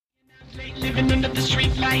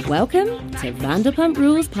Welcome to Vanderpump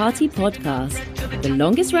Rules Party Podcast, the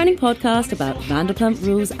longest running podcast about Vanderpump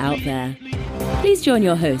Rules out there. Please join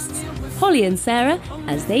your hosts, Holly and Sarah,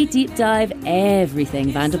 as they deep dive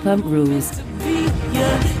everything Vanderpump Rules.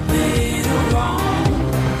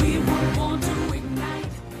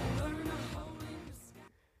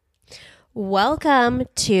 Welcome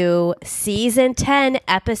to Season 10,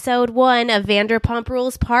 Episode 1 of Vanderpump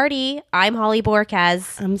Rules Party. I'm Holly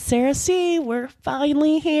Borkaz. I'm Sarah C. We're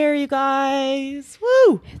finally here, you guys.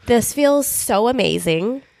 Woo! This feels so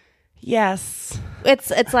amazing. Yes.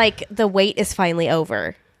 It's like the wait is finally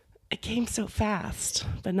over. It came so fast,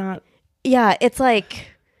 but not... Yeah, it's like...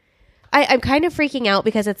 I'm kind of freaking out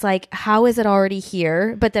because it's like, how is it already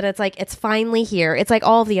here? But then it's like, it's finally here. It's like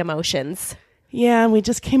all of the emotions. Yeah, and we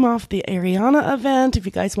just came off the Ariana event, if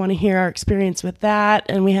you guys want to hear our experience with that.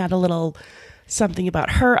 And we had a little something about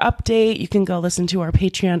her update. You can go listen to our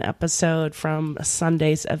Patreon episode from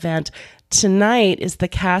Sunday's event. Tonight is the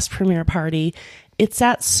cast premiere party. It's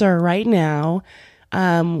at SUR right now.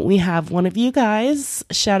 We have one of you guys,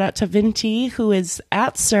 shout out to Vinty, who is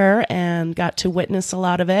at SUR and got to witness a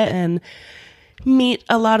lot of it and meet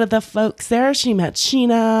a lot of the folks there. She met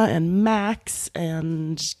Sheena and Max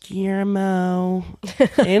and Guillermo.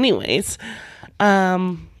 Anyways,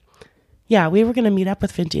 yeah, we were going to meet up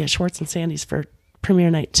with Vinty at Schwartz and Sandy's for premiere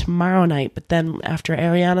night tomorrow night, but then after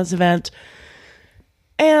Ariana's event,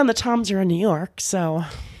 and the Toms are in New York, so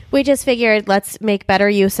we just figured let's make better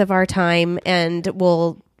use of our time, and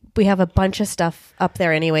we have a bunch of stuff up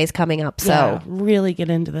there anyways coming up. So yeah, really get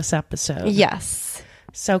into this episode. Yes.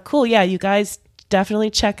 So cool. Yeah, you guys definitely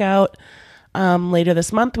check out later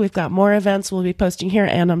this month. We've got more events we'll be posting here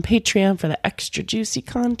and on Patreon for the extra juicy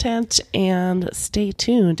content. And stay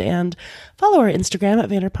tuned and follow our Instagram at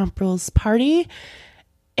Vanderpump Rules Party.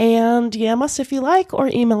 And DM us if you like, or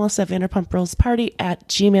email us at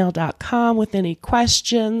vanderpumprulesparty@gmail.com with any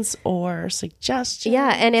questions or suggestions.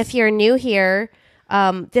 Yeah, and if you're new here,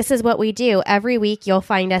 this is what we do. Every week you'll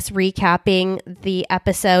find us recapping the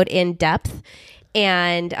episode in depth.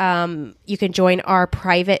 And you can join our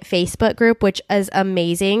private Facebook group, which is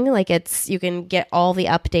amazing. Like you can get all the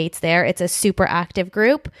updates there. It's a super active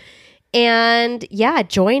group. And yeah,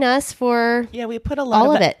 join us for we put a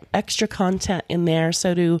lot of it. Extra content in there.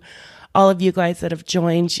 So do all of you guys that have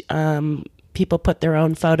joined. People put their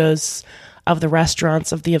own photos of the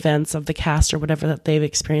restaurants, of the events, of the cast, or whatever that they've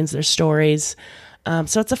experienced, their stories.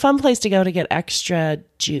 So it's a fun place to go to get extra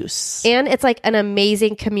juice. And it's like an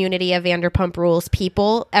amazing community of Vanderpump Rules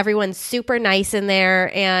people. Everyone's super nice in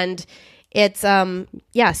there, and it's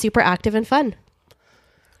super active and fun.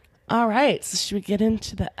 All right. So should we get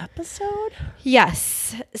into the episode?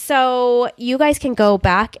 Yes. So you guys can go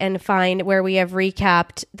back and find where we have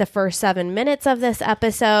recapped the first 7 minutes of this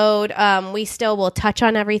episode. We still will touch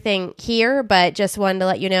on everything here, but just wanted to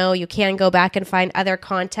let you know you can go back and find other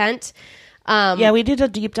content. We did a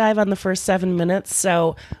deep dive on the first 7 minutes,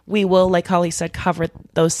 so we will, like Holly said, cover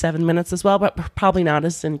those 7 minutes as well, but probably not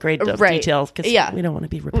as in great detail because we don't want to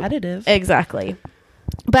be repetitive. Exactly.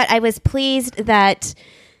 But I was pleased that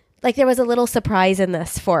there was a little surprise in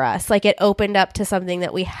this for us. Like it opened up to something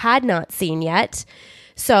that we had not seen yet.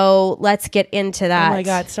 So let's get into that. Oh my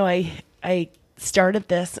God. So I started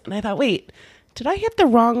this and I thought, wait, did I hit the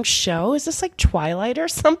wrong show? Is this like Twilight or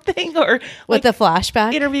something? Or with the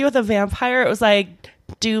flashback? Interview with a Vampire. It was like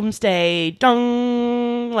Doomsday,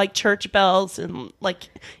 dong, like church bells in like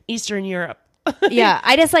Eastern Europe. Yeah,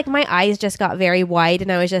 I just my eyes just got very wide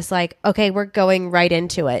and I was just like, okay, we're going right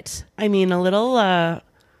into it. I mean, a little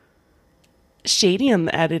shady in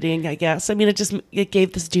the editing, I guess. I mean, it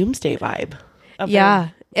gave this Doomsday vibe. Yeah.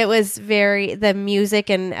 It was the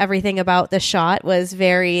music and everything about the shot was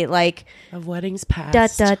very of weddings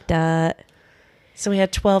past. Da, da, da. So we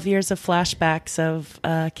had 12 years of flashbacks of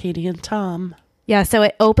Katie and Tom. Yeah, so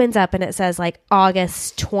it opens up and it says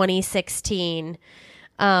August 2016.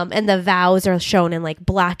 And the vows are shown in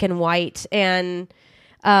black and white. And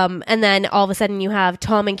then all of a sudden you have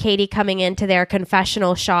Tom and Katie coming into their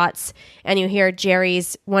confessional shots and you hear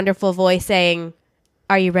Jerry's wonderful voice saying,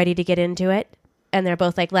 "Are you ready to get into it?" And they're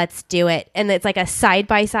both like, "Let's do it." And it's like a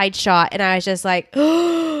side-by-side shot. And I was just like,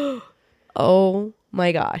 oh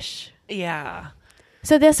my gosh. Yeah.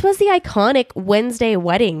 So this was the iconic Wednesday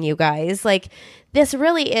wedding, you guys. This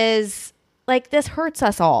really is, this hurts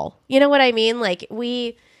us all. You know what I mean?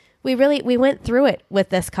 We went through it with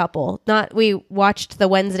this couple. We watched the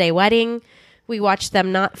Wednesday wedding. We watched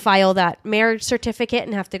them not file that marriage certificate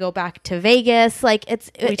and have to go back to Vegas. We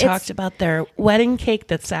talked about their wedding cake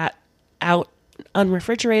that's out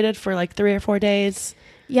unrefrigerated for 3 or 4 days.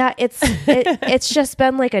 Yeah, it's just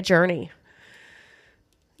been a journey.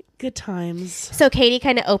 Good times. So Katie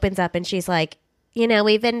kind of opens up and she's like, you know,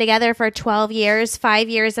 we've been together for 12 years, 5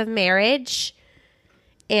 years of marriage.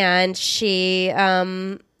 And she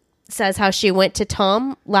says how she went to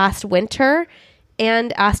Tom last winter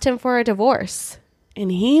and asked him for a divorce.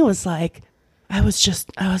 And he was like, I was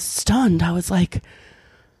stunned. I was like,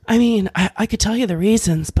 I mean, I could tell you the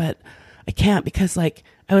reasons, but I can't because like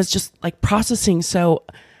I was just like processing. So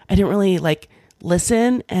I didn't really like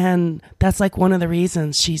listen. And that's like one of the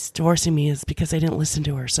reasons she's divorcing me is because I didn't listen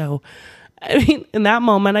to her. So I mean, in that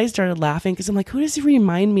moment, I started laughing because I'm like, who does he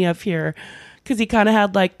remind me of here? Because he kind of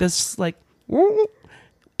had like this, like,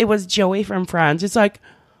 it was Joey from Friends. It's like,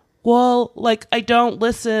 well, like, I don't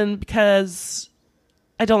listen because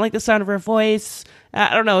I don't like the sound of her voice.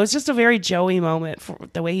 I don't know. It's just a very Joey moment for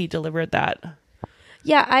the way he delivered that.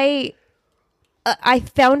 Yeah, I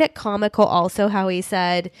found it comical also how he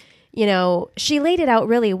said, you know, she laid it out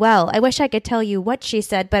really well. I wish I could tell you what she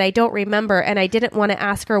said, but I don't remember. And I didn't want to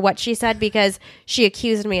ask her what she said because she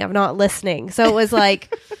accused me of not listening. So it was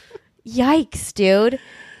like, yikes, dude.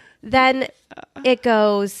 Then it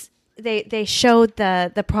goes, they showed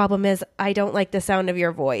the problem is I don't like the sound of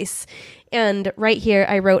your voice. And right here,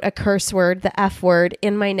 I wrote a curse word, the F word,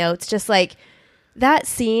 in my notes. Just like that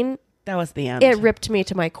scene. That was the end. It ripped me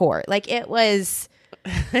to my core. Like it was...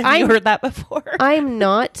 Have you heard that before? I'm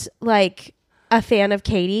not like a fan of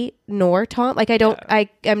Katie nor Tom. Like I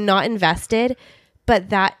am not invested, but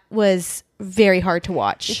that was very hard to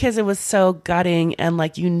watch. Because it was so gutting and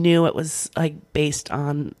like you knew it was like based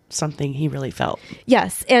on something he really felt.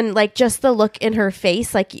 Yes. And like just the look in her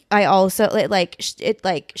face, like I also it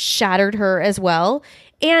like shattered her as well.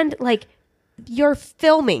 And like you're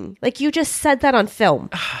filming, like you just said that on film.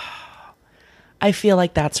 I feel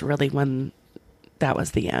like that's really when that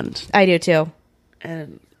was the end. I do too.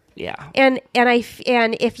 And yeah. And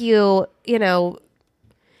if you know,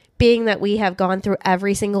 being that we have gone through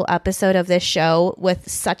every single episode of this show with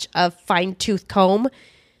such a fine-tooth comb,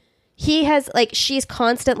 he has like she's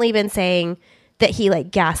constantly been saying that he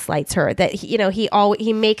like gaslights her, that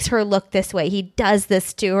he makes her look this way, he does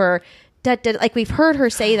this to her, like we've heard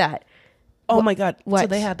her say that. Oh my God. What? So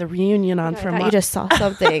they had the reunion on from... you just saw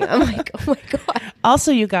something. I'm like, oh my God.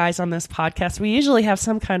 Also, you guys on this podcast, we usually have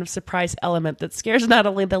some kind of surprise element that scares not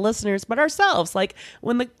only the listeners, but ourselves. Like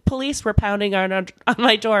when the police were pounding on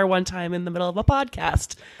my door one time in the middle of a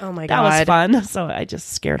podcast. Oh my God. That was fun. So I just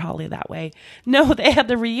scared Holly that way. No, they had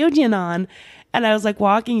the reunion on and I was like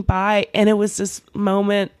walking by and it was this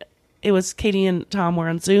moment. It was Katie and Tom were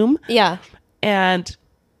on Zoom. Yeah. And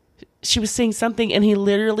she was saying something and he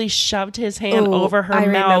literally shoved his hand over her I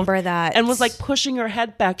mouth. remember that. And was like pushing her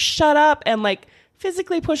head back. Shut up. And like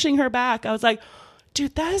physically pushing her back. I was like,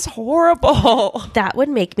 dude, that is horrible. That would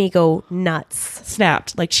make me go nuts.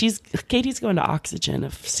 Snapped. Like Katie's going to oxygen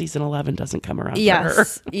if season 11 doesn't come around for her.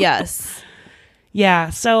 Yes. Yes. Yeah.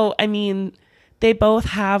 So, I mean, they both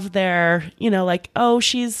have their, like, oh,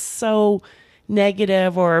 she's so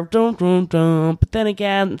negative or don't. But then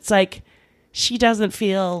again, it's like she doesn't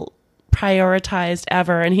feel prioritized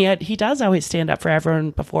ever, and he does always stand up for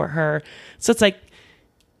everyone before her. So it's like,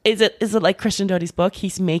 is it like Kristen Doute's book,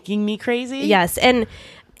 He's Making Me Crazy? Yes, and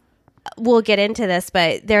we'll get into this,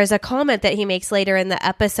 but there's a comment that he makes later in the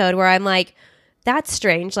episode where I'm like, that's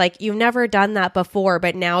strange. Like, you've never done that before,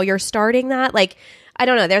 but now you're starting that. Like, I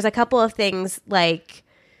don't know. There's a couple of things like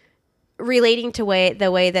relating to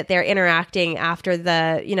the way that they're interacting after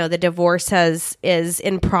the divorce is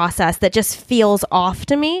in process that just feels off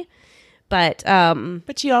to me. But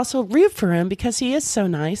you also root for him because he is so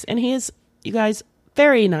nice, and he is, you guys,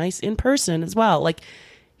 very nice in person as well. Like,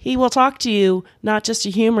 he will talk to you not just to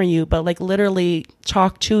humor you, but like literally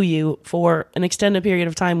talk to you for an extended period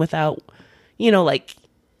of time without, like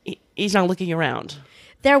he's not looking around.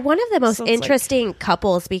 They're one of the most interesting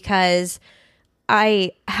couples because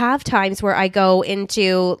I have times where I go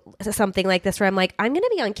into something like this where I'm like, I'm going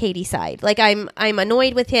to be on Katie's side. Like I'm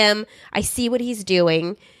annoyed with him. I see what he's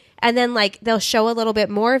doing. And then like they'll show a little bit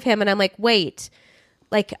more of him and I'm like, wait,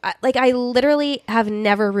 like I literally have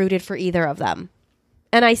never rooted for either of them.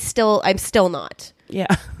 And I'm still not.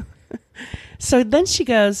 Yeah. So then she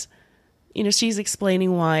goes, she's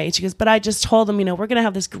explaining why. She goes, but I just told them, we're going to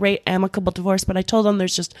have this great amicable divorce. But I told them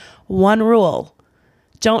there's just one rule.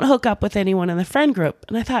 Don't hook up with anyone in the friend group.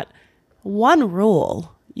 And I thought, one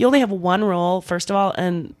rule? You only have one rule, first of all,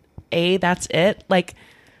 and that's it? Like,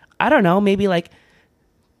 I don't know, maybe like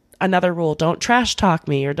another rule, don't trash talk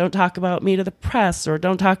me, or don't talk about me to the press, or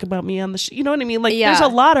don't talk about me on the you know what I mean? Like, There's a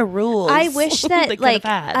lot of rules. I wish that,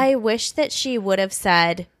 I wish that she would have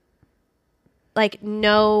said, like,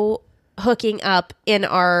 no hooking up in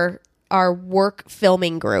our our work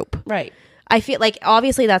filming group. Right. I feel like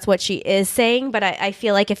obviously that's what she is saying, but I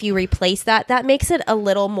feel like if you replace that, that makes it a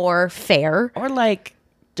little more fair. Or like,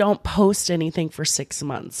 don't post anything for 6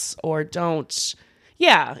 months, or don't.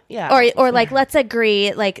 Yeah. Or like, let's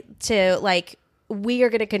agree like to like, we are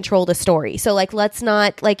going to control the story. So like, let's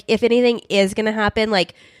not like, if anything is going to happen,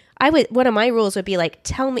 like one of my rules would be like,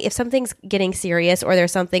 tell me if something's getting serious or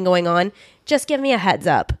there's something going on, just give me a heads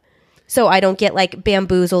up so I don't get like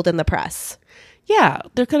bamboozled in the press. Yeah,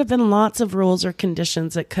 there could have been lots of rules or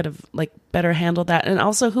conditions that could have like better handled that. And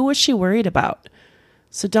also, who was she worried about?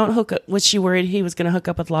 So don't hook up. Was she worried he was going to hook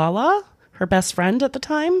up with Lala, her best friend at the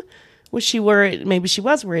time? Was she worried? Maybe she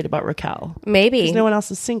was worried about Raquel. Maybe. Because no one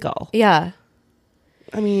else is single. Yeah.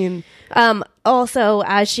 I mean. Also,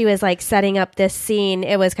 as she was like setting up this scene,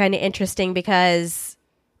 it was kind of interesting because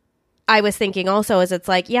I was thinking also as it's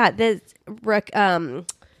like, yeah, this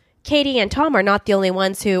Katie and Tom are not the only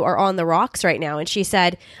ones who are on the rocks right now. And she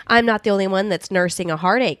said, I'm not the only one that's nursing a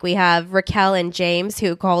heartache. We have Raquel and James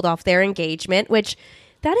who called off their engagement, which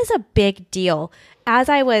that is a big deal. As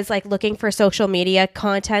I was like looking for social media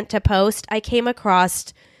content to post, I came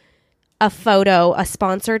across a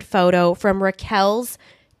sponsored photo from Raquel's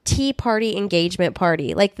tea party engagement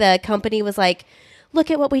party. Like the company was like,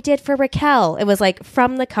 look at what we did for Raquel. It was like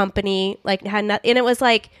from the company, like and it was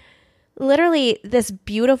like, literally this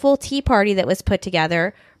beautiful tea party that was put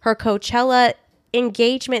together, her Coachella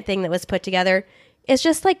engagement thing that was put together is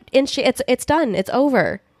just like it's done. It's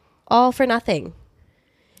over. All for nothing.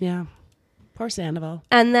 Yeah. Poor Sandoval.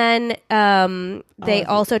 And then they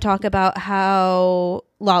also talk about how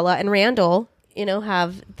Lala and Randall,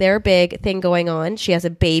 have their big thing going on. She has a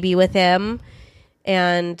baby with him.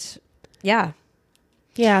 And yeah.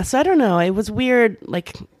 Yeah. So I don't know. It was weird,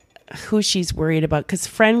 like who she's worried about, because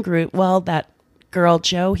friend group, well, that girl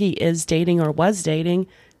Joe he is dating or was dating,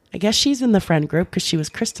 I guess she's in the friend group because she was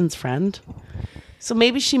Kristen's friend, so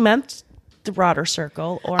maybe she meant the broader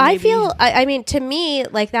circle. Or maybe... I mean, to me,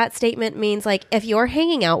 like that statement means like if you're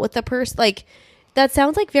hanging out with the person, like that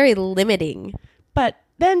sounds like very limiting. But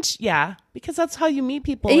then because that's how you meet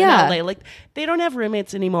people in LA. Like they don't have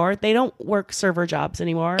roommates anymore, they don't work server jobs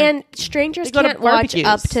anymore, and strangers can't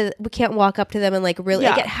walk up to them and like really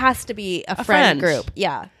like it has to be a friend group.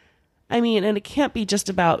 Yeah, I mean, and it can't be just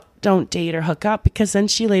about don't date or hook up, because then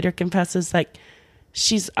she later confesses like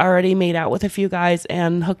she's already made out with a few guys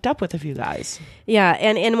and hooked up with a few guys. Yeah,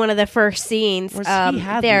 and in one of the first scenes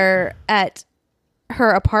they're at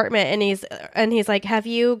her apartment and he's like, have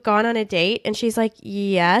you gone on a date? And she's like,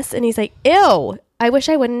 yes. And he's like, ew, I wish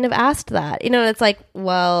I wouldn't have asked that. And it's like,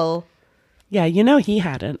 well, yeah, he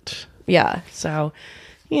hadn't. Yeah. So,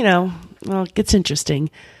 well, it gets interesting.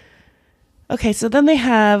 Okay. So then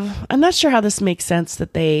I'm not sure how this makes sense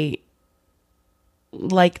that they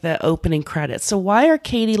like the opening credits. So why are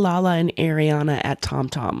Katie, Lala, and Ariana at Tom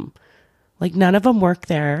Tom? Like none of them work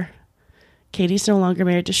there. Katie's no longer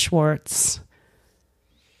married to Schwartz.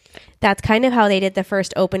 That's kind of how they did the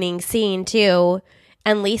first opening scene, too.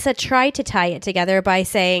 And Lisa tried to tie it together by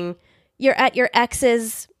saying, you're at your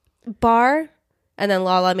ex's bar? And then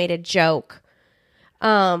Lala made a joke.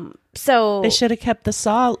 So they should have kept the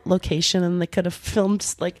Saw location and they could have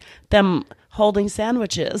filmed like them holding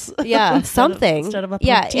sandwiches. Yeah, something. Instead of a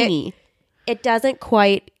martini. It doesn't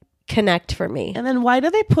quite connect for me. And then why do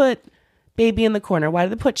they put Baby in the corner? Why do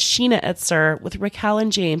they put Sheena at SUR with Raquel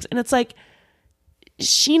and James? And it's like,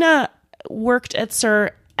 Sheena worked at SUR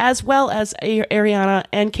as well as Ariana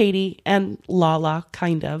and Katie and Lala,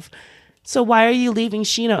 kind of. So why are you leaving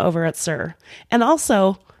Sheena over at SUR? And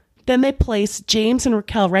also, then they place James and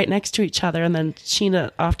Raquel right next to each other and then Sheena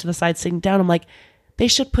off to the side sitting down. I'm like, they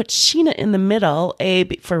should put Sheena in the middle, A,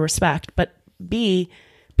 for respect, but B,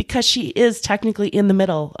 because she is technically in the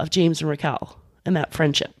middle of James and Raquel in that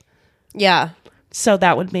friendship. Yeah. So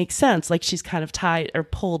that would make sense. Like she's kind of tied or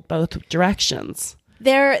pulled both directions.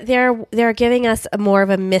 They're giving us more of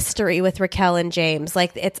a mystery with Raquel and James.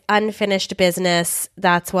 Like it's unfinished business.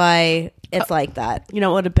 That's why it's like that. You know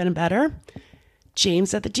what would have been better?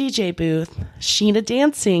 James at the DJ booth, Sheena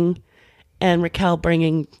dancing, and Raquel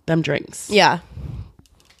bringing them drinks. Yeah.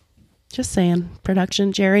 Just saying.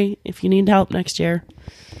 Production, Jerry, if you need help next year,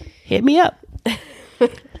 hit me up.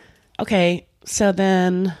 Okay. So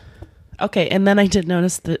then, and then I did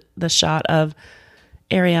notice the shot of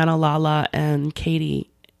Ariana, Lala, and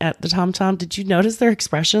Katie at the Tom Tom. Did you notice their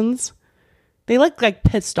expressions? They look like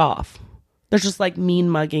pissed off. They're just like mean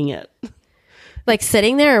mugging it. Like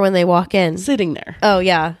sitting there or when they walk in? Sitting there. Oh,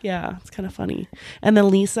 yeah. Yeah, it's kind of funny. And then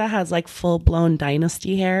Lisa has like full blown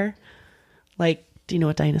Dynasty hair. Like, Do you know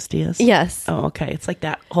what Dynasty is? Yes. Oh, okay. It's like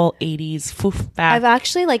that whole 80s foof back. I've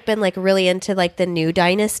actually like been like really into like the new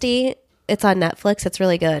Dynasty. It's on Netflix. It's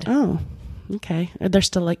really good. Oh, okay. Are there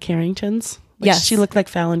still like Carringtons? Like, Yes. She looked like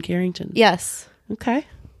Fallon Carrington. Yes. Okay.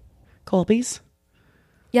 Colby's?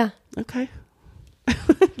 Yeah. Okay.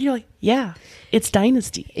 You're like, yeah, it's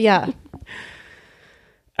Dynasty. Yeah.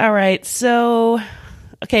 All right. So,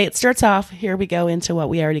 okay, it starts off. Here we go into what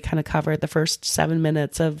we already kind of covered, the first 7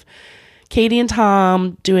 minutes of Katie and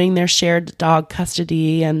Tom doing their shared dog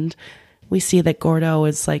custody. And we see that Gordo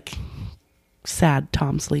is like sad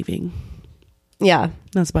Tom's leaving. Yeah.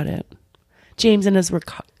 That's about it. James in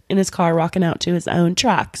his car rocking out to his own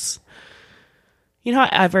tracks. You know how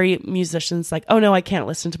every musician's like, oh no, I can't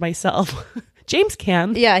listen to myself. James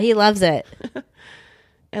can. Yeah. He loves it.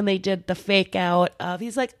 And they did the fake out of,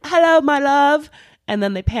 he's like, hello, my love. And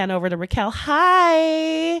then they pan over to Raquel.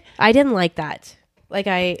 Hi. I didn't like that.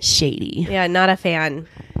 Shady. Yeah, not a fan.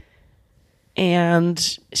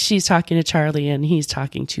 And she's talking to Charlie and he's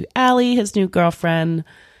talking to Allie, his new girlfriend,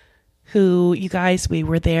 who, you guys, we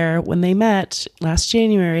were there when they met last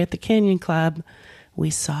January at the Canyon Club. We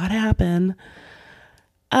saw it happen.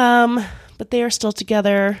 But they are still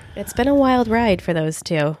together. It's been a wild ride for those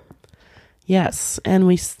two. Yes. And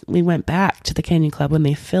we went back to the Canyon Club when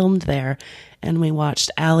they filmed there and we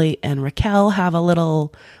watched Allie and Raquel have a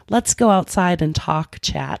little, let's go outside and talk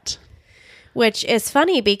chat. Which is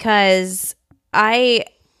funny because I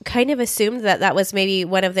kind of assumed that that was maybe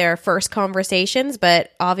one of their first conversations,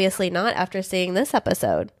 but obviously not after seeing this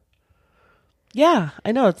episode. Yeah,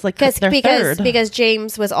 I know. It's like their third. Because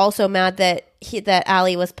James was also mad that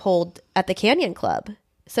Allie was pulled at the Canyon Club.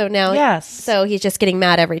 So now, Yes. So he's just getting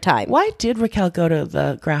mad every time. Why did Raquel go to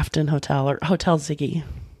the Grafton Hotel or Hotel Ziggy?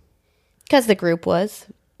 Because the group was.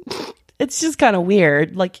 It's just kind of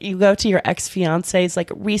weird. Like you go to your ex-fiance's, like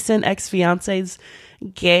recent ex-fiance's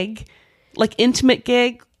gig, like intimate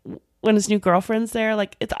gig when his new girlfriend's there.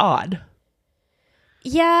 Like it's odd.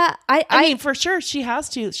 Yeah, I mean, for sure she has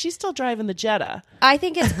to. She's still driving the Jetta. I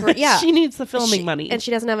think it's great. Yeah, She needs the filming money. and she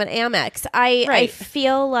doesn't have an Amex. I Right.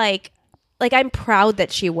 feel like I'm proud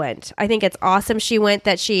that she went. I think it's awesome she went.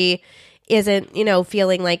 That she isn't,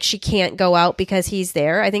 feeling like she can't go out because he's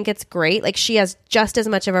there. I think it's great. Like she has just as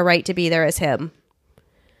much of a right to be there as him.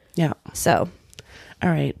 Yeah. So, All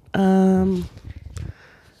right.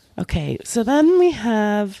 Okay. So then we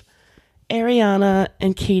have Ariana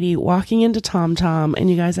and Katie walking into Tom Tom, and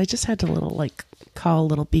you guys, I just had to call a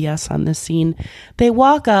little BS on this scene. They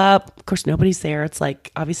walk up. Of course, nobody's there. It's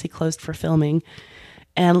like obviously closed for filming.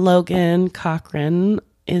 And Logan Cochran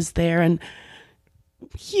is there, and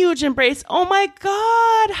huge embrace. Oh my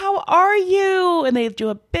God, how are you? And they do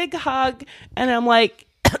a big hug, and I'm like,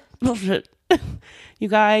 you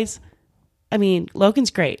guys, I mean,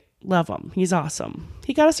 Logan's great. Love him. He's awesome.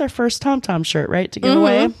 He got us our first Tom Tom shirt, right? To give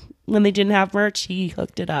away when they didn't have merch. He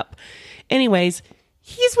hooked it up. Anyways,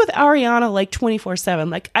 he's with Ariana like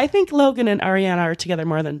 24/7. Like I think Logan and Ariana are together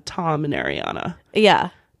more than Tom and Ariana. yeah.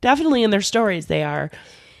 Definitely in their stories they are.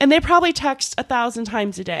 And they probably text 1,000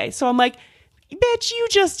 times a day. So I'm like, bitch, you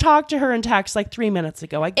just talked to her in text like 3 minutes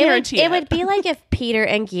ago. I guarantee It would be like if Peter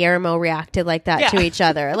and Guillermo reacted like that to each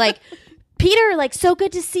other. Like, Peter, like, so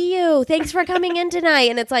good to see you. Thanks for coming in tonight.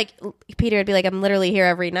 And it's like, Peter would be like, I'm literally here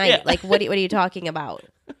every night. Yeah. Like, what are you talking about?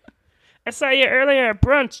 I saw you earlier at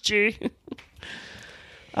brunch, G.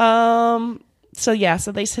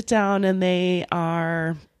 So they sit down and they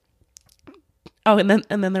are... Oh, and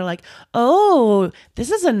then they're like, oh, this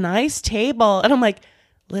is a nice table. And I'm like,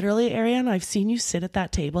 literally, Ariana, I've seen you sit at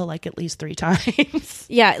that table like at least 3 times.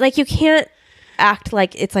 Yeah, like you can't act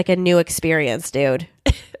like it's like a new experience, dude.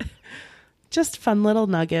 Just fun little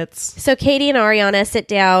nuggets. So Katie and Ariana sit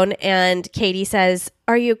down and Katie says,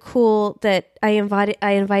 are you cool that I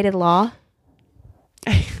invited Law?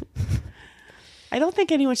 I don't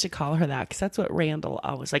think anyone should call her that because that's what Randall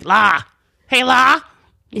always like, La. Hey, La.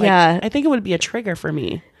 Like, yeah. I think it would be a trigger for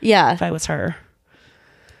me Yeah. if I was her.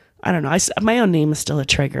 I don't know. My own name is still a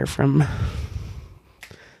trigger from...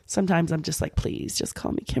 Sometimes I'm just like, please, just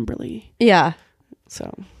call me Kimberly. Yeah.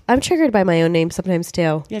 So... I'm triggered by my own name sometimes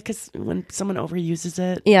too. Yeah, because when someone overuses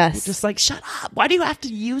it, yes, you're just like, shut up. Why do you have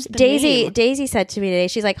to use the name? Daisy said to me today,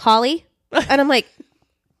 she's like, Holly? And I'm like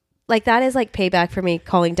that is like payback for me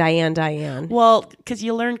calling Diane. Well, because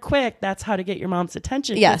you learn quick, that's how to get your mom's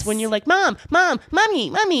attention. Yes. When you're like, Mom,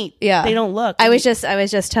 Mommy. Yeah. They don't look. I was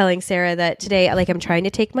just telling Sarah that today, like, I'm trying to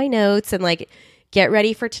take my notes and like get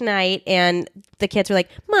ready for tonight. And the kids were like,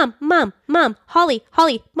 Mom, Holly,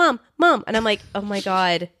 Mom. And I'm like, oh my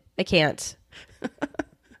God, I can't.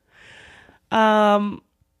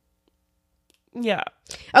 Yeah.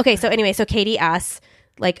 Okay, so anyway, so Katie asks,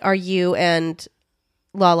 like, are you and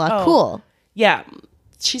Lala cool? Yeah.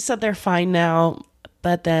 She said they're fine now.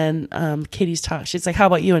 But then Katie's talk. She's like, how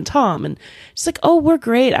about you and Tom? And she's like, oh, we're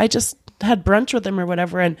great. I just had brunch with him or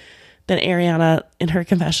whatever. And then Ariana, in her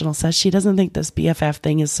confessional, says she doesn't think this BFF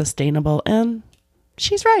thing is sustainable. And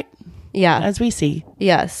she's right. Yeah. As we see.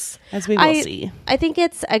 Yes. As we will see. I think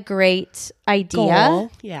it's a great idea.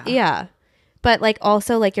 Goal. Yeah. Yeah. But like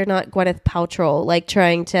also like you're not Gwyneth Paltrow like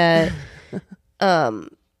trying to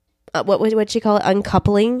what would she call it?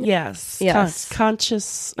 Uncoupling? Yes. Yes.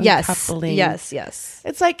 Conscious Yes. uncoupling. Yes.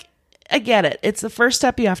 It's like, I get it. It's the first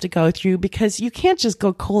step you have to go through because you can't just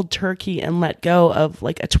go cold turkey and let go of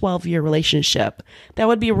like a 12-year relationship. That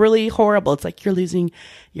would be really horrible. It's like you're losing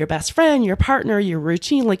your best friend, your partner, your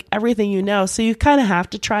routine, like everything you know. So you kind of have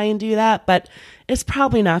to try and do that, but it's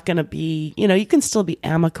probably not going to be, you can still be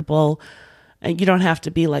amicable. And you don't have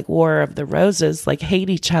to be like War of the Roses, like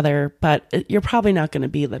hate each other, but you're probably not going to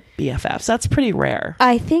be the BFFs. That's pretty rare.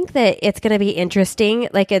 I think that it's going to be interesting.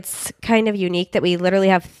 Like it's kind of unique that we literally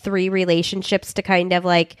have 3 relationships to kind of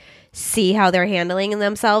like see how they're handling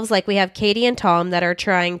themselves. Like we have Katie and Tom that are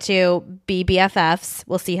trying to be BFFs.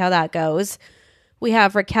 We'll see how that goes. We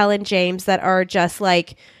have Raquel and James that are just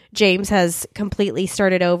like James has completely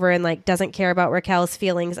started over and like doesn't care about Raquel's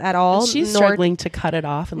feelings at all. She's struggling to cut it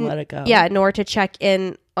off and let it go. Yeah, nor to check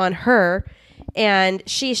in on her. And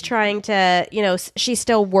she's trying to, she's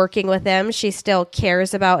still working with him. She still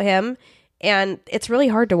cares about him. And it's really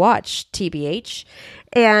hard to watch, TBH.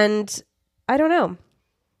 And I don't know.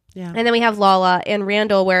 Yeah. And then we have Lala and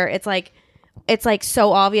Randall where it's like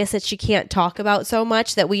so obvious that she can't talk about so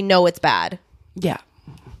much that we know it's bad. Yeah.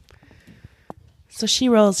 So she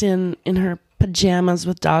rolls in her pajamas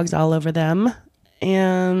with dogs all over them.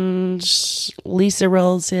 And Lisa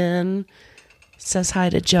rolls in, says hi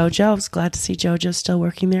to Jojo. I was glad to see Jojo still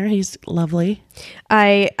working there. He's lovely.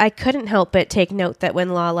 I couldn't help but take note that when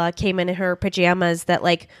Lala came in her pajamas that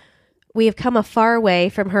like we have come a far way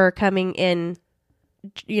from her coming in,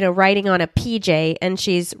 riding on a PJ and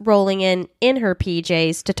she's rolling in her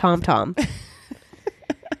PJs to Tom Tom.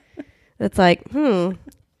 It's like,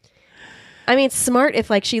 I mean, smart if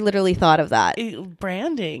like she literally thought of that.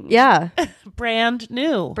 Branding. Yeah. Brand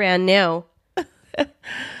new.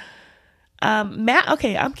 Matt,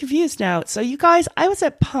 okay, I'm confused now. So you guys, I was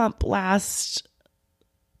at Pump it was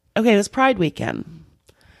Pride weekend.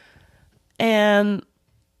 And,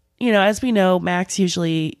 as we know, Max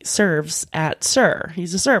usually serves at SUR.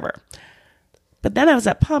 He's a server. But then I was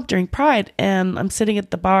at Pump during Pride and I'm sitting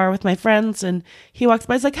at the bar with my friends and he walks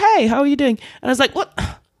by. He's like, hey, how are you doing? And I was like, what?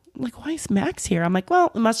 I'm like, why is Max here? I'm like,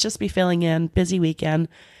 well, it must just be filling in. Busy weekend.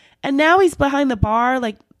 And now he's behind the bar,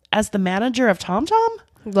 like, as the manager of Tom Tom.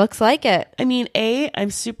 looks like it. I mean,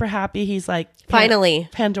 I'm super happy he's like finally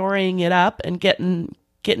Pandoring it up and getting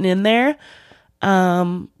in there,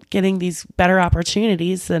 getting these better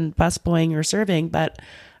opportunities than busboying or serving. But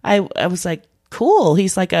I was like, cool.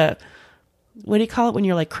 He's like what do you call it when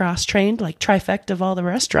you're like cross-trained, like trifecta of all the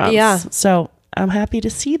restaurants. Yeah. So I'm happy to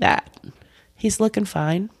see that. He's looking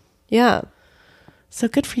fine. Yeah. So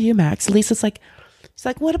good for you, Max. Lisa's like, she's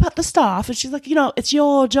like, what about the staff? And she's like, it's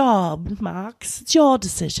your job, Max. It's your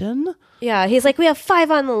decision. Yeah. He's like, we have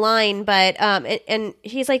 5 on the line, but, and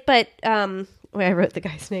he's like, but, wait, I wrote the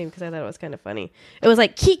guy's name because I thought it was kind of funny. It was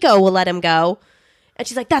like, Kiko will let him go. And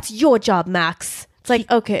she's like, that's your job, Max. It's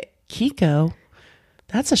like, okay. Kiko?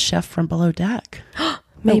 That's a chef from Below Deck.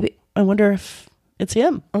 Maybe. I wonder if it's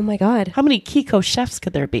him. Oh my God. How many Kiko chefs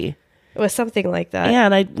could there be? It was something like that.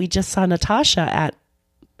 And we just saw Natasha at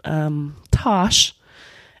Tosh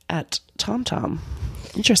at Tom Tom.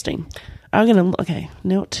 Interesting.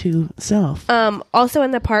 Note to self. Also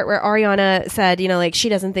in the part where Ariana said, like she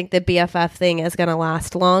doesn't think the BFF thing is going to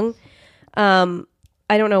last long. I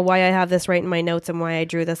don't know why I have this right in my notes and why I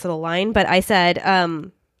drew this little line, but I said,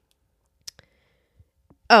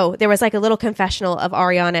 there was like a little confessional of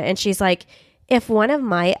Ariana and she's like, if one of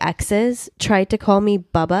my exes tried to call me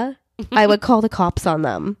Bubba, I would call the cops on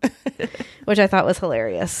them, which I thought was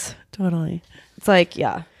hilarious. Totally. It's like,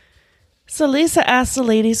 yeah. So Lisa asked the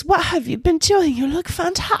ladies, what have you been doing? You look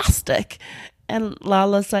fantastic. And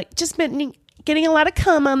Lala's like, just been getting a lot of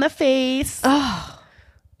cum on the face. Oh.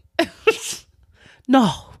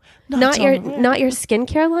 No. Not your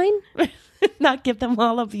skincare line? Not give them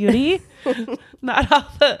Lala Beauty? Not all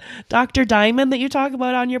the Dr. Diamond that you talk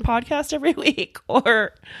about on your podcast every week?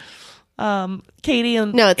 Or Katie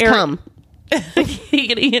and no, it's cum.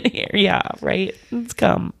 Katie and here, yeah, right. It's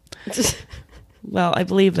cum. Well, I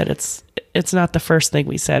believe that it's not the first thing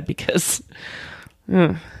we said because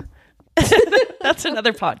That's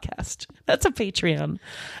another podcast. That's a Patreon.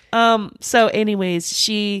 So anyways,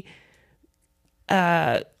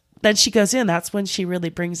 then she goes in. That's when she really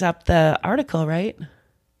brings up the article, right?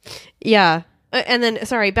 Yeah. And then,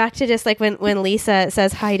 sorry, back to just like when Lisa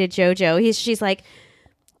says hi to JoJo, she's like,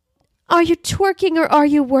 are you twerking or are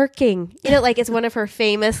you working? You know, like it's one of her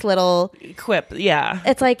famous little quip. Yeah.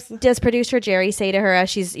 It's like, does producer Jerry say to her as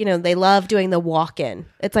she's, you know, they love doing the walk in.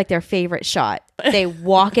 It's like their favorite shot. They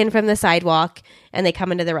walk in from the sidewalk and they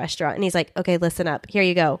come into the restaurant. And he's like, okay, listen up. Here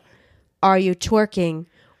you go. Are you twerking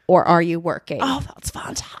or are you working? Oh, that's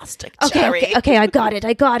fantastic, Jerry. Okay, I got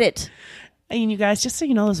it. And you guys, just so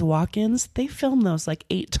you know, those walk-ins, they film those like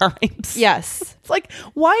 8 times. Yes. It's like,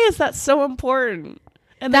 why is that so important?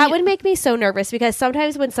 And that would make me so nervous because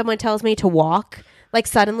sometimes when someone tells me to walk, like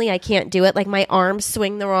suddenly I can't do it. Like my arms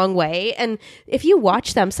swing the wrong way. And if you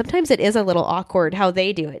watch them, sometimes it is a little awkward how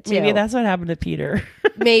they do it too. Maybe that's what happened to Peter.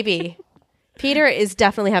 Maybe. Peter is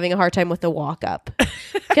definitely having a hard time with the walk up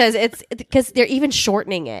because they're even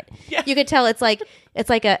shortening it. Yeah. You could tell it's like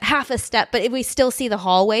a half a step, but we still see the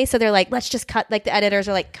hallway. So they're like, let's just cut. Like the editors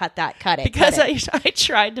are like, cut it. Because I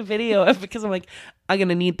tried to video it because I'm like, I'm going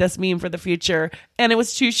to need this meme for the future. And it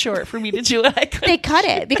was too short for me to do it. They cut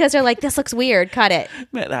it because they're like, this looks weird. Cut it.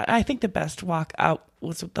 But I think the best walk out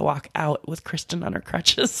was the walk out with Kristen on her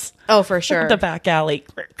crutches. Oh, for sure. The back alley.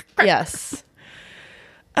 Yes.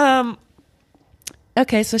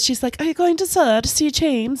 Okay, so she's like, are you going to see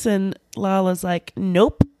James? And Lala's like,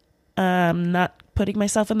 nope. I'm not putting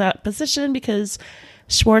myself in that position because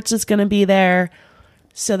Schwartz is going to be there.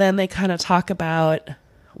 So then they kind of talk about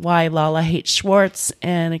why Lala hates Schwartz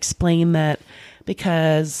and explain that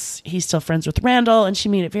because he's still friends with Randall, and she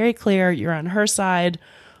made it very clear you're on her side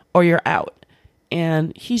or you're out.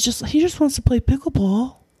 And he just wants to play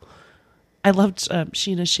pickleball. I loved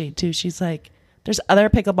Sheena's shade too. She's like, there's other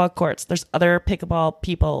pickleball courts. There's other pickleball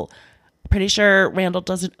people. Pretty sure Randall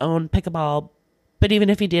doesn't own pickleball, but even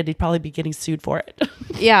if he did, he'd probably be getting sued for it.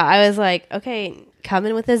 Yeah, I was like, okay,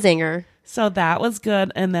 coming with a zinger. So that was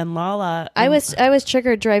good. And then Lala, I was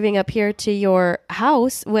triggered driving up here to your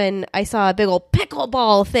house when I saw a big old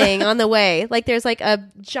pickleball thing on the way. Like there's like a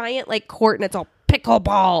giant like court and it's all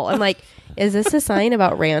pickleball. I'm like, is this a sign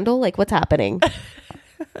about Randall? Like what's happening?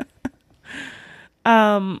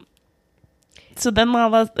 So then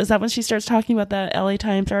Lala, is that when she starts talking about the LA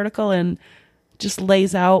Times article and just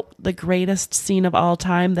lays out the greatest scene of all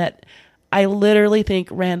time that I literally think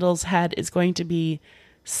Randall's head is going to be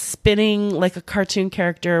spinning like a cartoon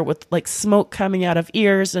character with like smoke coming out of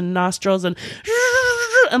ears and nostrils and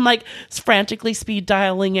like frantically speed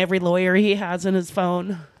dialing every lawyer he has in his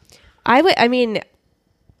phone. I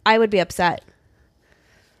would be upset.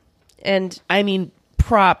 And I mean,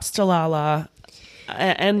 props to Lala.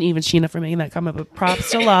 And even Sheena for making that comment, but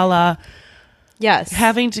props to Lala. Yes.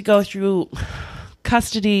 Having to go through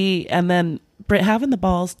custody and then having the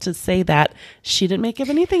balls to say that she didn't make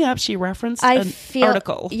anything up. She referenced an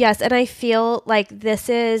article. Yes, and I feel like this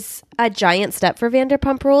is a giant step for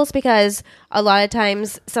Vanderpump Rules because a lot of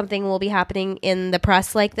times something will be happening in the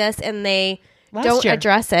press like this and they don't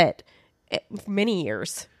address it many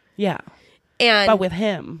years. Yeah. But with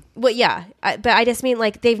him. Well, yeah. But I just mean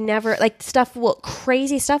like they've never, like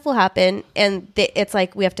crazy stuff will happen and it's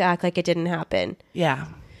like we have to act like it didn't happen. Yeah.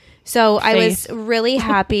 So I was really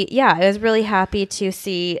happy. Yeah, I was really happy to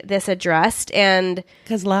see this addressed. And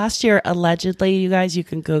because last year, allegedly, you guys, you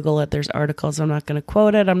can Google it. There's articles. I'm not going to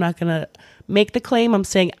quote it. I'm not going to make the claim. I'm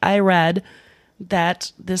saying I read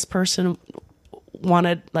that this person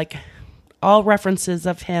wanted like all references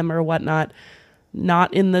of him or whatnot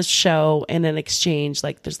not in the show, and in exchange,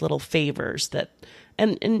 like there's little favors that,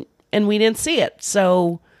 and we didn't see it.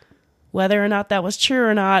 So whether or not that was true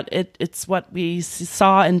or not, it's what we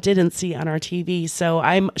saw and didn't see on our TV. So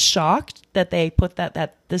I'm shocked that they put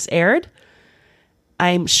that this aired.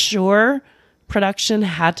 I'm sure production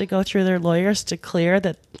had to go through their lawyers to clear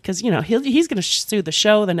that, because, you know, he's going to sue the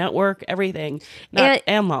show, the network, everything,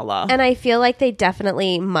 and Lala. And I feel like they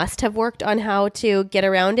definitely must have worked on how to get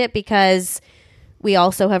around it, because we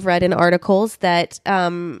also have read in articles that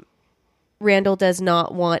Randall does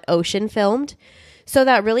not want Ocean filmed. So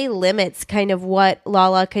that really limits kind of what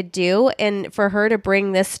Lala could do. And for her to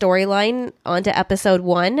bring this storyline onto episode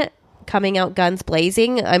 1, coming out guns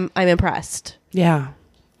blazing, I'm impressed. Yeah.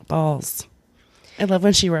 Balls. I love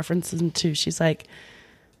when she references him too. She's like,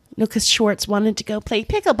 no, because Schwartz wanted to go play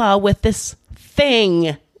pickleball with this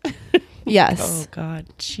thing. Yes. Oh, God.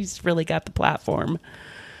 She's really got the platform.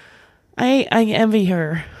 I envy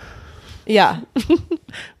her. Yeah.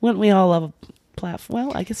 Wouldn't we all love a platform?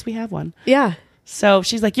 Well, I guess we have one. Yeah. So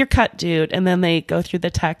she's like, you're cut, dude. And then they go through the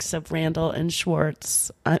text of Randall and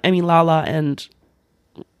Schwartz. Lala and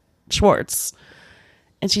Schwartz.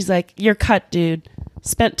 And she's like, you're cut, dude.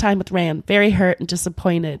 Spent time with Rand. Very hurt and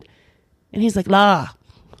disappointed. And he's like, La,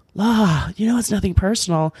 it's nothing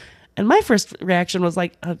personal. And my first reaction was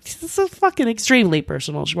like, this is fucking extremely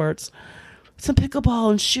personal, Schwartz. Some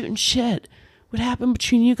pickleball and shooting shit. What happened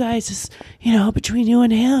between you guys is, between you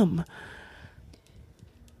and him.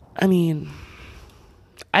 I mean,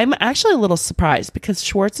 I'm actually a little surprised because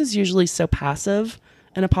Schwartz is usually so passive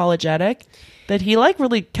and apologetic that he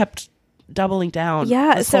really kept doubling down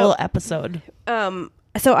this whole episode.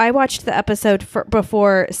 So I watched the episode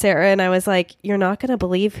before Sarah, and I was like, you're not going to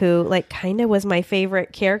believe who kind of was my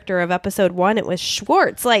favorite character of episode 1. It was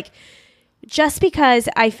Schwartz. Just because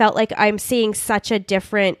I felt like I'm seeing such a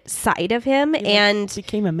different side of him, and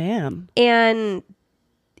became a man. And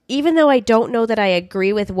even though I don't know that I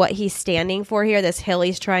agree with what he's standing for here, this hill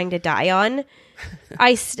he's trying to die on,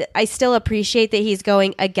 I still appreciate that he's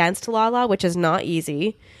going against Lala, which is not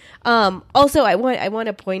easy. Also, I want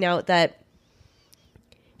to point out that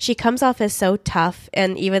she comes off as so tough,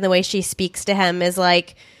 and even the way she speaks to him is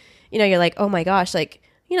you're like, oh my gosh, like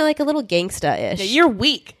a little gangsta-ish. Yeah, you're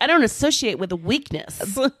weak. I don't associate with a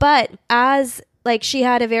weakness. But as she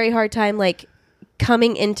had a very hard time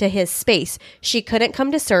coming into his space. She couldn't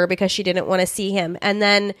come to Sir because she didn't want to see him. And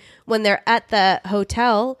then when they're at the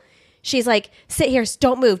hotel, she's like, sit here,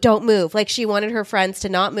 don't move. She wanted her friends to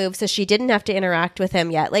not move so she didn't have to interact with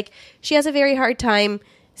him yet. She has a very hard time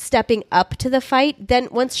stepping up to the fight. Then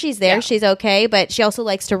once she's there, she's okay, but she also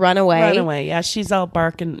likes to run away. Yeah, she's all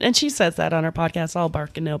bark and she says that on her podcast, all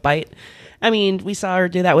bark and no bite. I mean, we saw her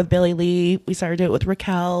do that with Billy Lee. We saw her do it with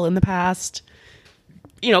Raquel in the past.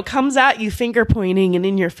 Comes at you finger pointing and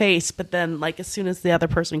in your face, but then as soon as the other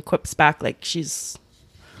person quips back, she's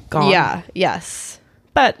gone. Yeah, yes.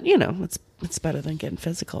 But, it's better than getting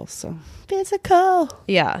physical. So physical.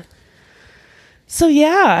 Yeah. So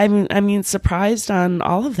yeah, I mean, surprised on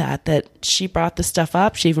all of that she brought the stuff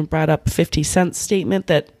up. She even brought up 50 Cent's statement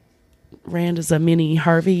that Rand is a mini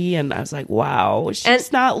Harvey, and I was like, wow,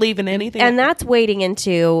 she's not leaving anything. And that's wading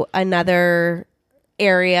into another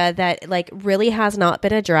area that really has not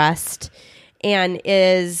been addressed and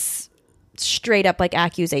is straight up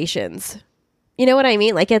accusations. You know what I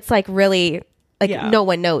mean? It's really no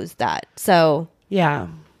one knows that. So yeah.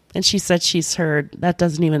 And she said she's heard that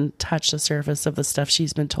doesn't even touch the surface of the stuff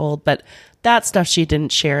she's been told, but that stuff she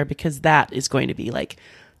didn't share because that is going to be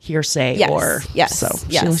hearsay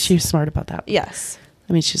she's smart about that. Yes.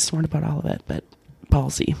 I mean, she's smart about all of it, but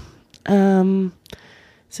ballsy.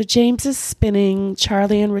 So James is spinning.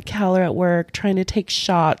 Charlie and Raquel are at work trying to take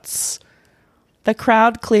shots. The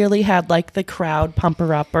crowd clearly had the crowd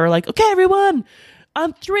pumper up or okay, everyone,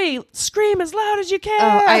 on 3, scream as loud as you can.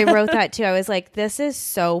 Oh, I wrote that too. I was like, this is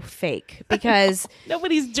so fake because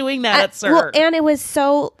nobody's doing that at Sir. Well, and it was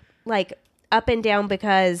so up and down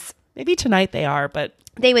because maybe tonight they are, but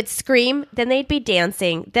they would scream, then they'd be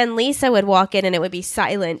dancing, then Lisa would walk in and it would be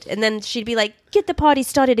silent, and then she'd be like, get the party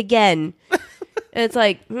started again. And it's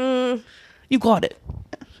you got it.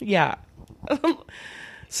 Yeah.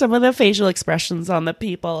 Some of the facial expressions on the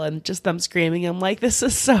people and just them screaming, I'm like, this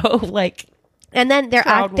is so and then they're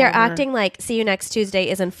acting like See You Next Tuesday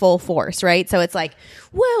is in full force, right? So it's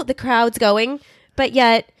whoa, the crowd's going, but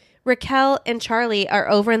yet Raquel and Charlie are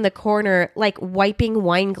over in the corner wiping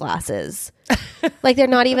wine glasses. They're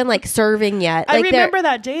not even serving yet. I remember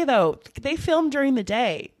that day though. They filmed during the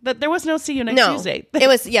day, but there was no See You Next Tuesday. It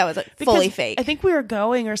was fully fake. I think we were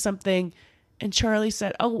going or something, and Charlie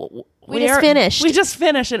said, "Oh, we just finished. We just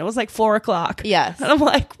finished," and it was 4:00. Yes, and I'm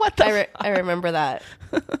like, "What the?" I remember that.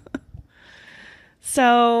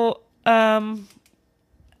 So,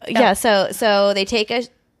 yeah. So they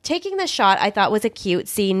taking the shot. I thought was a cute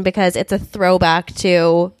scene because it's a throwback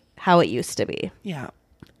to how it used to be. Yeah.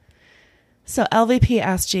 So LVP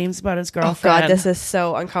asked James about his girlfriend. Oh God, this is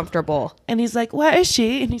so uncomfortable. And he's like, "Where is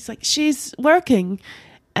she?" And he's like, "She's working."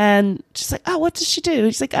 And she's like, "Oh, what does she do?"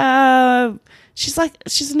 He's like, she's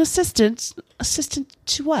an assistant. Assistant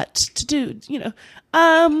to what? To do,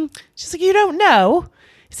 She's like, "You don't know."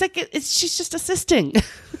 He's like, she's just assisting.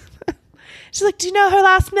 She's like, "Do you know her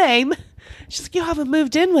last name?" She's like, "You haven't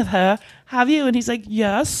moved in with her, have you?" And he's like,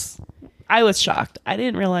 "Yes." I was shocked. I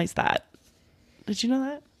didn't realize that. Did you know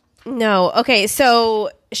that? No. Okay.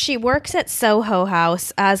 So she works at Soho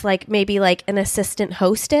House as maybe an assistant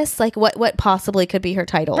hostess. What possibly could be her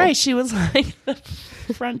title? Right. She was the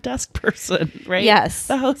front desk person, right? Yes.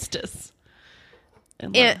 The hostess.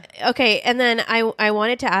 Okay. And then I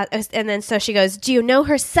wanted to ask, and then so she goes, "Do you know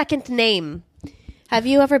her second name?" Have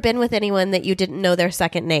you ever been with anyone that you didn't know their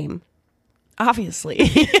second name? Obviously.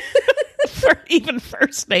 For even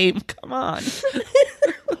first name. Come on.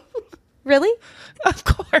 Really? Of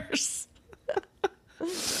course.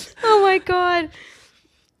 Oh my God.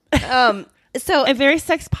 So I'm very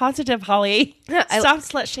sex positive, Holly. I- Stop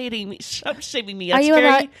slut shaming me. Stop shaming me. are That's you very,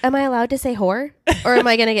 allowed? Am I allowed to say whore, or am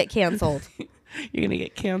I going to get canceled? You're gonna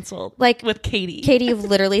get canceled. Like with Katie. Katie, you've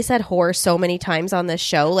literally said whore so many times on this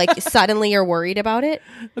show. Like suddenly you're worried about it.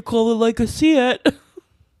 I call it like I see it.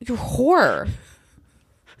 You whore.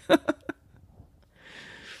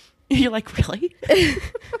 You're like, really?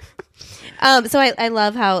 So I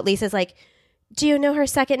love how Lisa's like, do you know her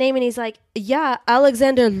second name? And he's like, yeah,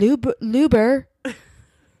 Alexander Luber.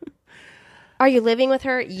 Are you living with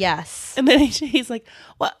her? Yes. And then he's like,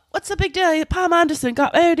 what's the big deal? Pam Anderson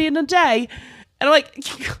got married in a day. And I'm like,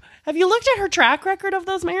 have you looked at her track record of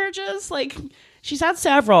those marriages? Like, she's had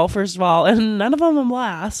several, first of all, and none of them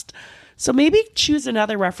last. So maybe choose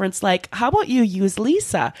another reference, like, how about you use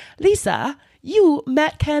Lisa? Lisa, you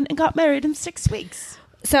met Ken and got married in 6 weeks.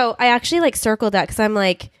 So I actually like circled that because I'm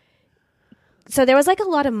like, so there was like a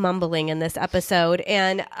lot of mumbling in this episode,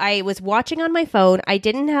 and I was watching on my phone. I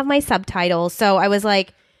didn't have my subtitles, so I was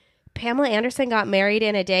like, Pamela Anderson got married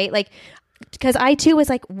in a day, like, because I too was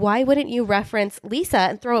like, why wouldn't you reference Lisa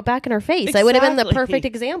and throw it back in her face? Exactly. That would have been the perfect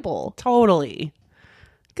example. Totally.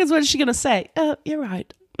 Because what is she gonna say? Oh, you're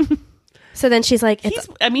right. So then she's like,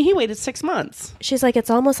 he waited 6 months. She's like, it's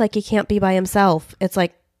almost like he can't be by himself. It's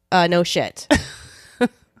like, no shit.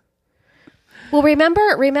 Well,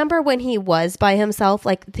 remember when he was by himself,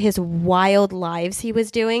 like his wild lives he was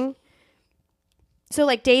doing? So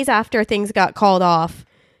like days after things got called off,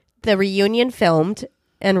 the reunion filmed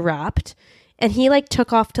and wrapped, and he like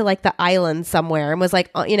took off to like the island somewhere and was like,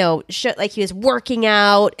 like he was working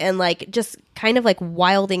out and like just kind of like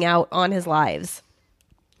wilding out on his lives.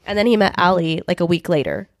 And then he met Allie like a week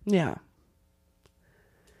later. Yeah.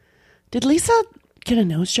 Did Lisa get a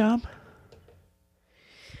nose job?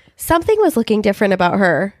 Something was looking different about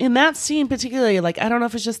her. In that scene particularly, like, I don't know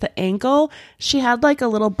if it's just the angle. She had like a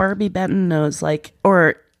little Barbie Benton nose, like,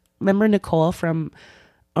 or remember Nicole from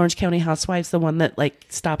Orange County Housewives, the one that like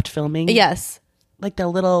stopped filming? Yes. Like the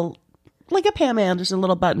little, like a Pam Anderson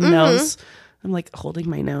little button nose. I'm like holding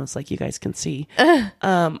my nose, like you guys can see.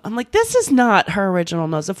 I'm like, this is not her original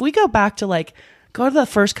nose. If we go back to like, go to the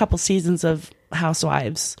first couple seasons of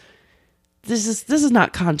Housewives, this is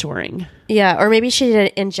not contouring. Yeah, or maybe she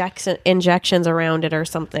did injections around it or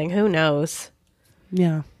something. Who knows?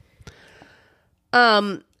 Yeah.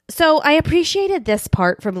 So I appreciated this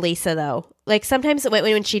part from Lisa though. Like sometimes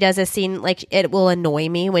when she does a scene, like it will annoy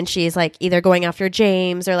me when she's like either going after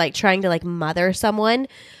James or like trying to like mother someone.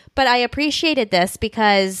 But I appreciated this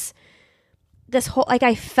because this whole, like,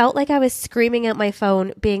 I felt like I was screaming at my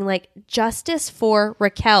phone being like, justice for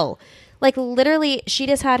Raquel. Like literally she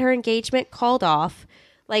just had her engagement called off.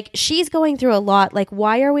 Like she's going through a lot. Like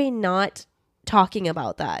why are we not talking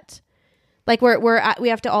about that? Like we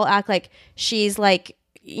have to all act like she's like,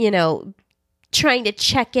 trying to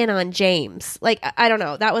check in on James. Like, I don't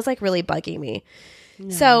know. That was like really bugging me.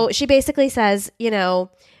 Yeah. So she basically says,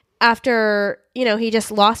 after, he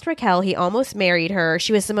just lost Raquel, he almost married her.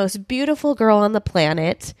 She was the most beautiful girl on the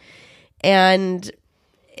planet. And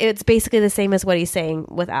it's basically the same as what he's saying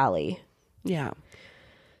with Allie. Yeah.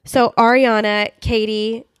 So Ariana,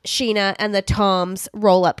 Katie, Sheena, and the Toms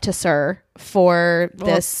roll up to Sir for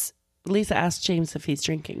this. Lisa asked James if he's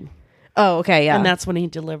drinking. Oh, okay, yeah. And that's when he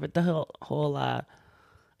delivered the whole I'm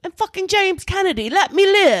fucking James Kennedy. Let me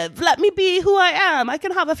live. Let me be who I am. I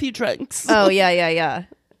can have a few drinks. Oh, yeah.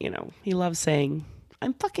 He loves saying,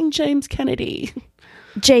 I'm fucking James Kennedy.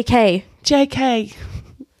 JK.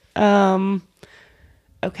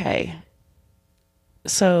 Okay.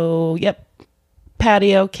 So, yep.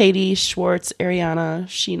 Patio, Katie, Schwartz, Ariana,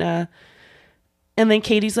 Sheena. And then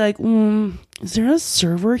Katie's like, is there a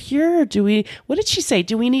server here? What did she say?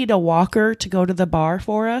 Do we need a walker to go to the bar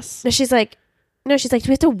for us? No, she's like, do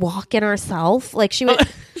we have to walk in ourselves? Like she would.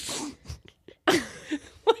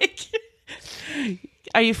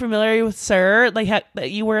 Are you familiar with Sir? Like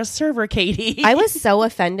you were a server, Katie. I was so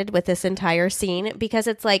offended with this entire scene because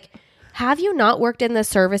it's like, have you not worked in the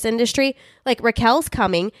service industry? Like Raquel's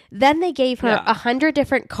coming, then they gave her 100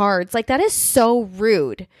 different cards. Like that is so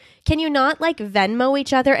rude. can you not like Venmo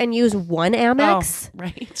each other and use one Amex? Oh,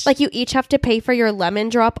 right. Like you each have to pay for your lemon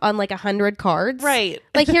drop on like 100 cards. Right.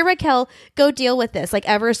 Like here, Raquel, go deal with this. Like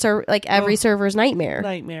every server's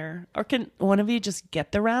Nightmare. Or can one of you just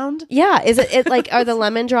get the round? Yeah. Is it like, are the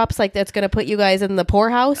lemon drops like that's going to put you guys in the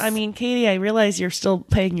poorhouse? I mean, Katie, I realize you're still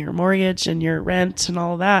paying your mortgage and your rent and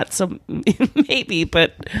all that. So maybe,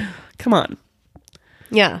 but come on.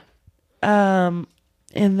 Yeah. And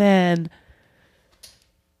then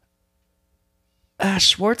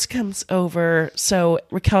Schwartz comes over. So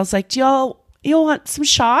Raquel's like, do y'all want some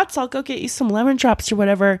shots? I'll go get you some lemon drops or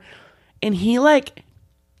whatever. And he like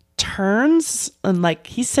turns and like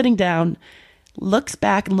he's sitting down, looks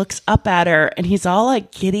back and looks up at her, and he's all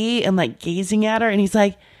like giddy and like gazing at her. And he's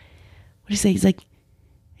like, what do you say? He's like,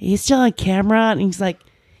 are you still on camera? And he's like,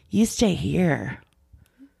 you stay here.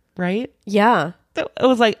 Right? Yeah. It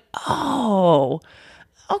was like, oh,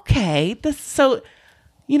 okay. So,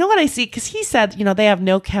 you know what I see? Because he said, they have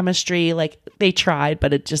no chemistry. Like, they tried,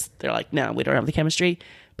 but they're like, no, we don't have the chemistry.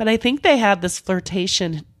 But I think they had this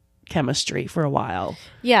flirtation chemistry for a while.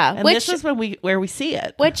 Yeah. And this is where we see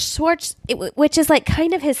it. Which Schwartz, which is like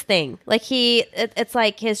kind of his thing. Like it's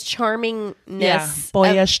like his charmingness. Yeah,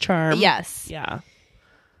 boyish charm. Yes. Yeah.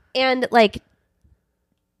 And like,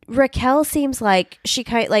 Raquel seems like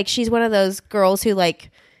she's one of those girls who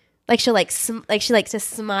she likes to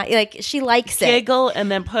smile, like she likes giggle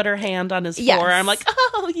and then put her hand on his forearm, like,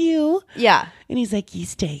 oh, you. Yeah. And he's like, you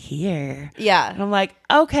stay here. Yeah. And I'm like,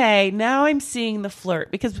 okay, now I'm seeing the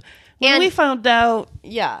flirt, because when we found out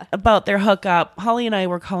about their hookup, Holly and I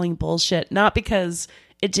were calling bullshit, not because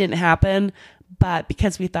it didn't happen, but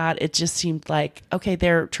because we thought it just seemed like, okay,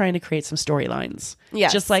 they're trying to create some storylines. Yeah.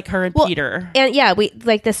 Just like her and Peter. And we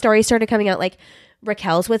like the story started coming out like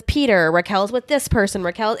Raquel's with Peter, Raquel's with this person,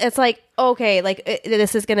 it's like, okay, like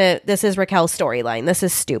this is Raquel's storyline. This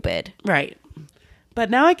is stupid. Right. But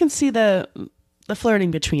now I can see the flirting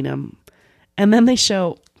between them. And then they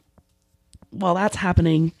show, while that's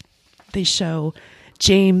happening, they show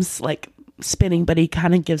James like spinning, but he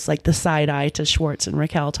kind of gives like the side eye to Schwartz and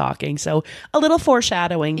Raquel talking. So a little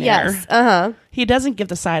foreshadowing there. Yes. Uh-huh. He doesn't give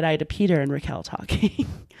the side eye to Peter and Raquel talking.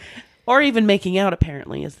 Or even making out,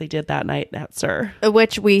 apparently, as they did that night at Sir.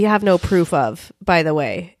 Which we have no proof of, by the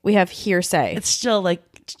way. We have hearsay. It's still like,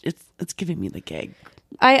 it's giving me the gag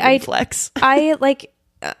flex. I'm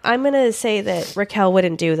going to say that Raquel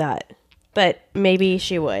wouldn't do that. But maybe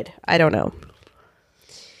she would. I don't know.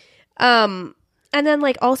 And then,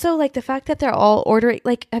 like, also, like, the fact that they're all ordering,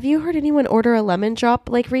 like, have you heard anyone order a lemon drop,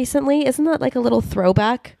 like, recently? Isn't that, like, a little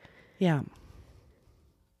throwback? Yeah.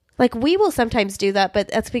 Like, we will sometimes do that, but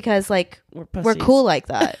that's because, like, we're cool like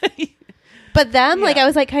that. But them, like, I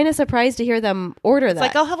was, like, kind of surprised to hear them order that.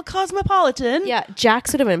 Like, I'll have a Cosmopolitan. Yeah,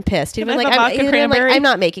 Jax would have been pissed. He'd been like, I'm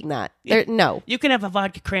not making that. No. You can have a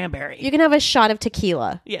vodka cranberry. You can have a shot of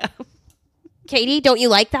tequila. Yeah. Katie, don't you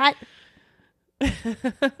like that?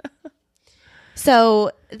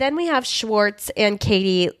 So then we have Schwartz and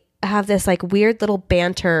Katie have this like weird little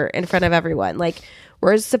banter in front of everyone. Like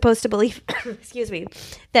we're supposed to believe, excuse me,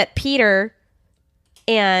 that Peter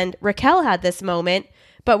and Raquel had this moment,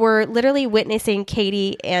 but we're literally witnessing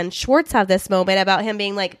Katie and Schwartz have this moment about him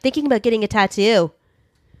being like thinking about getting a tattoo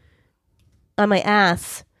on my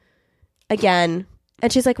ass again.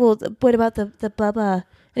 And she's like, well, what about the Bubba?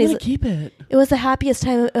 And he's like, keep it. It was a happy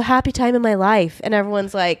time in my life. And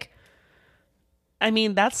everyone's like, I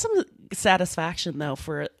mean, that's some satisfaction though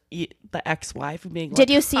for the ex-wife being like,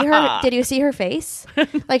 Did you see her? Did you see her face?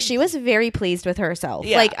 Like she was very pleased with herself.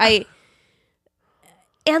 Yeah.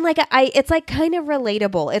 It's like kind of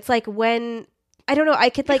relatable. It's like when I don't know,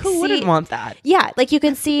 I could like who wouldn't want that? Yeah, like you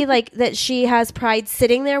can see like that she has pride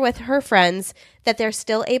sitting there with her friends, that they're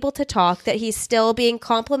still able to talk, that he's still being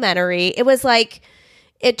complimentary. It was like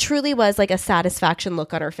it truly was like a satisfaction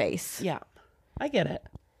look on her face. Yeah. I get it.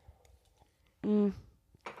 Mm.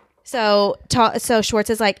 So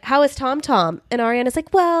Schwartz is like, how is Tom? And Ariana's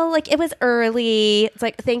like, well, like it was early. It's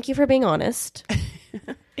like, thank you for being honest.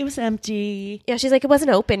 It was empty. Yeah, she's like, it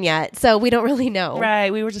wasn't open yet, so we don't really know.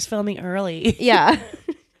 Right, we were just filming early. Yeah.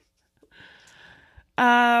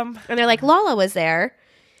 And they're like, Lala was there.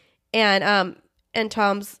 And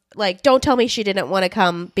Tom's like, don't tell me she didn't want to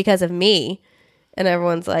come because of me. And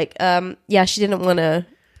everyone's like, yeah, she didn't want to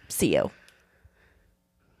see you.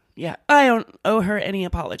 Yeah, I don't owe her any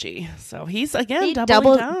apology. So he's again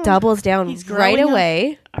doubles down. He's right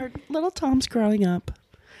away. Our little Tom's growing up.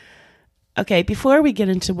 Okay, before we get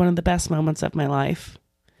into one of the best moments of my life,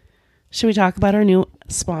 should we talk about our new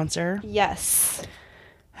sponsor? Yes.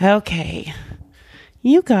 Okay.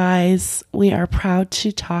 You guys, we are proud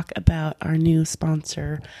to talk about our new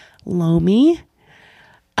sponsor, Lomi.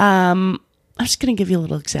 I'm just going to give you a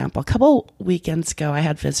little example. A couple weekends ago, I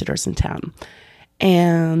had visitors in town,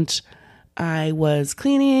 and I was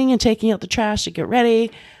cleaning and taking out the trash to get ready.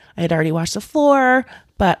 I had already washed the floor,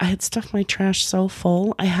 but I had stuffed my trash so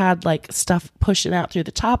full. I had like stuff pushing out through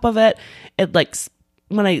the top of it. It like,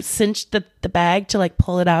 when I cinched the bag to like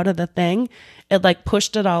pull it out of the thing, it like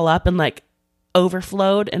pushed it all up and like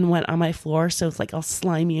overflowed and went on my floor. So it's like all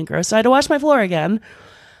slimy and gross. So I had to wash my floor again.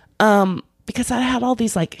 Because I had all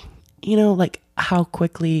these like, you know, like how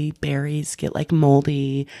quickly berries get like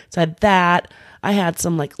moldy. So I had that. I had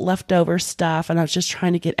some like leftover stuff, and I was just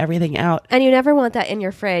trying to get everything out. And you never want that in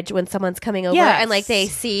your fridge when someone's coming over Yes. and like they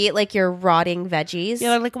see like your rotting veggies.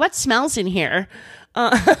 Yeah, like what smells in here? Or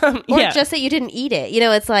just that you didn't eat it. You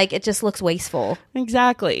know, it's like it just looks wasteful.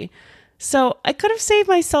 Exactly. So I could have saved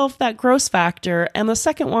myself that gross factor and the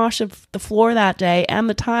second wash of the floor that day and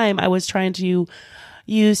the time I was trying to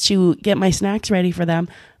use to get my snacks ready for them.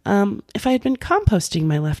 If I had been composting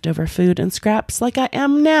my leftover food and scraps like I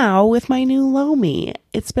am now with my new Lomi.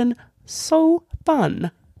 It's been so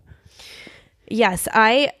fun. Yes,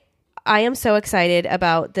 I am so excited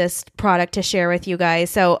about this product to share with you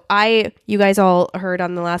guys. So you guys all heard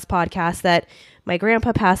on the last podcast that my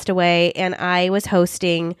grandpa passed away, and I was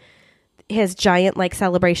hosting his giant like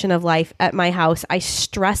celebration of life at my house. I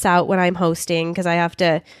stress out when I'm hosting because I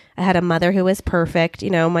had a mother who was perfect. You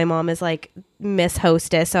know, my mom is like Miss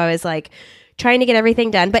Hostess. So I was like trying to get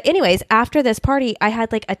everything done. But anyways, after this party, I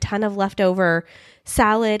had like a ton of leftover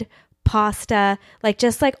salad, pasta, like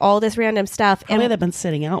just like all this random stuff. And they've been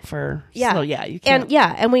sitting out for, so yeah, you can't.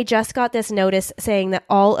 And we just got this notice saying that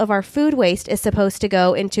all of our food waste is supposed to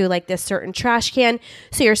go into like this certain trash can.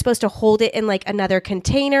 So you're supposed to hold it in like another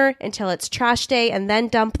container until it's trash day and then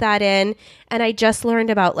dump that in. And I just learned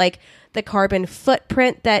about like the carbon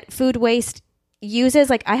footprint that food waste uses.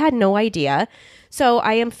 Like I had no idea. So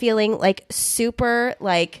I am feeling like super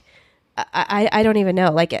like, I don't even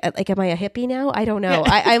know. Like, am I a hippie now? I don't know.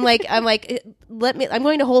 I'm like, I'm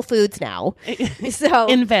going to Whole Foods now. So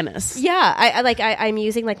in Venice. Yeah. I'm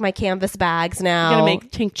using like my canvas bags now. You're going to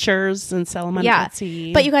make tinctures and sell them on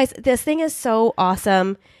Etsy. But you guys, this thing is so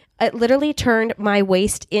awesome. It literally turned my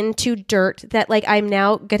waste into dirt that like, I'm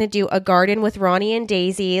now going to do a garden with Ronnie and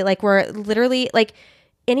Daisy. Like we're literally like,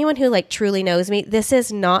 anyone who like truly knows me, this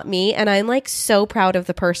is not me. And I'm like so proud of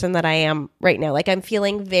the person that I am right now. Like I'm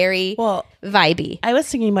feeling very vibey. I was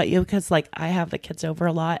thinking about you because like I have the kids over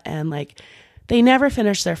a lot and like they never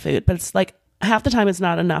finish their food, but it's like half the time it's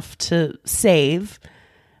not enough to save.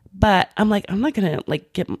 But I'm like, I'm not going to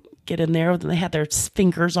like get in there. They had their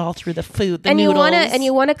fingers all through the food, the noodles.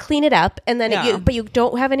 You want to clean it up and then but you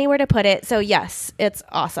don't have anywhere to put it. So yes, it's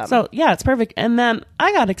awesome. So yeah, it's perfect. And then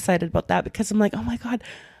I got excited about that because I'm like, oh my God,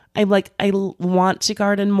 I want to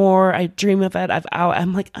garden more. I dream of it.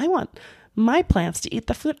 I'm like, I want my plants to eat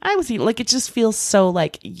the food I was eating. Like it just feels so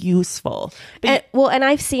like useful. And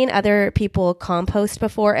I've seen other people compost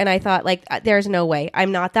before and I thought like, there's no way.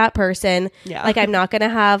 I'm not that person. Yeah. Like I'm not going to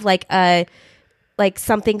have like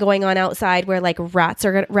something going on outside where like rats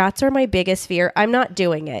are my biggest fear. I'm not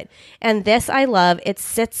doing it. And this I love. It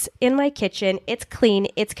sits in my kitchen. It's clean.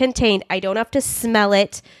 It's contained. I don't have to smell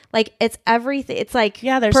it. Like it's everything. It's like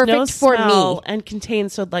there's perfect no for smell me and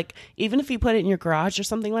contained. So like even if you put it in your garage or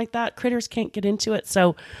something like that, critters can't get into it.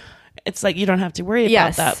 So it's like you don't have to worry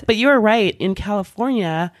about that. But you're right. In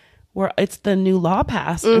California, where it's the new law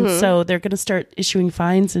passed, and so they're going to start issuing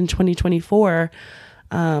fines in 2024.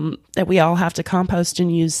 That we all have to compost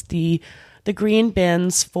and use the green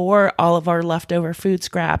bins for all of our leftover food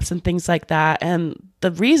scraps and things like that. And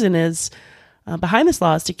the reason is behind this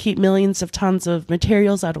law is to keep millions of tons of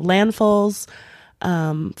materials out of landfills,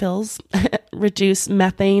 reduce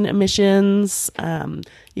methane emissions.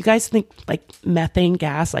 You guys think like methane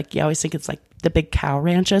gas, like you always think it's like the big cow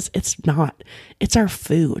ranches. It's not. It's our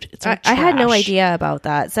food. It's our trash. I had no idea about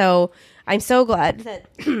that. So I'm so glad that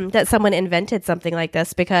that someone invented something like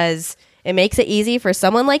this because it makes it easy for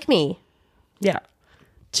someone like me. Yeah.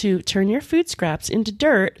 To turn your food scraps into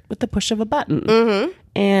dirt with the push of a button. Mm-hmm.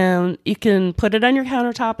 And you can put it on your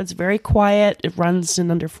countertop. It's very quiet. It runs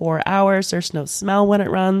in under 4 hours. There's no smell when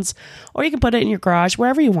it runs. Or you can put it in your garage,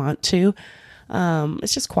 wherever you want to.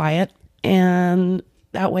 It's just quiet. And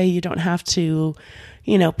that way you don't have to,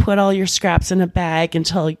 put all your scraps in a bag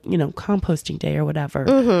until, composting day or whatever.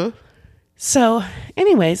 Mm-hmm. So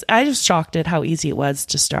anyways, I just shocked at how easy it was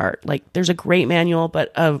to start. Like there's a great manual,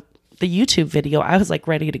 but the YouTube video, I was like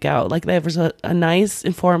ready to go. Like there was a nice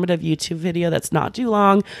informative YouTube video that's not too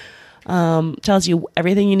long. Tells you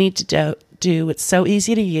everything you need to do. It's so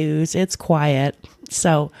easy to use. It's quiet.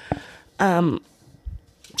 So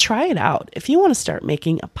try it out. If you want to start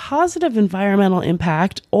making a positive environmental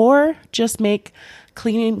impact or just make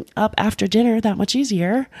cleaning up after dinner that much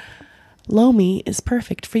easier, Lomi is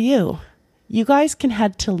perfect for you. You guys can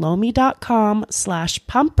head to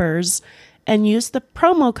lomi.com/pumpers and use the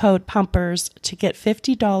promo code pumpers to get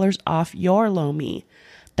 $50 off your Lomi.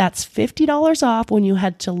 That's $50 off when you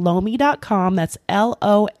head to lomi.com. That's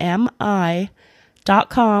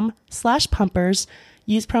LOMI.com/pumpers.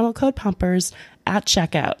 Use promo code pumpers at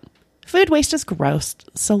checkout. Food waste is gross,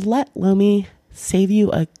 so let Lomi save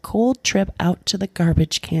you a cold trip out to the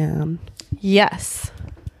garbage can. Yes.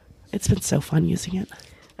 It's been so fun using it.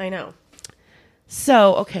 I know.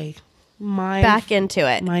 So, okay. Back into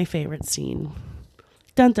it. My favorite scene.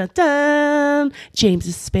 Dun, dun, dun. James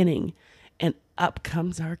is spinning, and up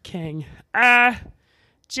comes our king.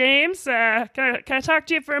 James, can I talk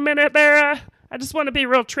to you for a minute there? I just want to be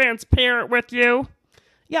real transparent with you.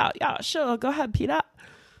 Yeah, sure. Go ahead, Peter.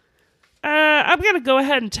 I'm going to go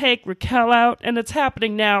ahead and take Raquel out, and it's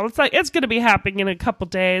happening now. It's going to be happening in a couple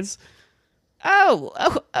days.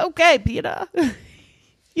 Oh, okay, Peter.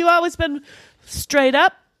 You always been straight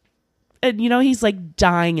up? And, he's like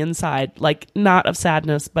dying inside, like not of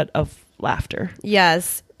sadness, but of laughter.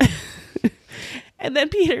 Yes. And then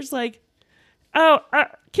Peter's like,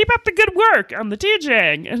 keep up the good work on the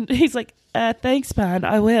DJing. and he's like, thanks, man.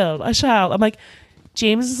 I shall. I'm like,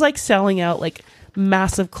 James is like selling out like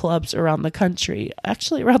massive clubs around the country,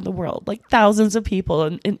 actually around the world, like thousands of people.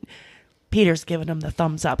 And Peter's giving him the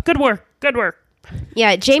thumbs up. Good work.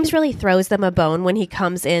 Yeah, James really throws them a bone when he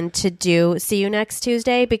comes in to do See You Next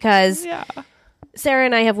Tuesday, because Sarah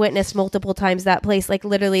and I have witnessed multiple times that place, like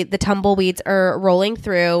literally the tumbleweeds are rolling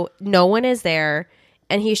through, no one is there,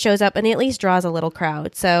 and he shows up and he at least draws a little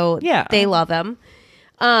crowd. So they love him.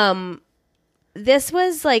 This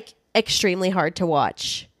was like extremely hard to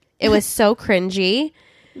watch. It was so cringy.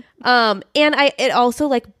 And it also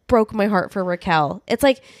like broke my heart for Raquel. It's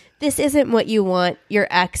like, this isn't what you want your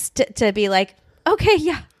ex to be like, okay,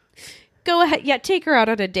 yeah, go ahead. Yeah, take her out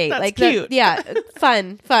on a date. That's like cute.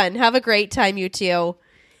 Fun. Have a great time, you two.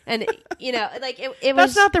 And, like it was...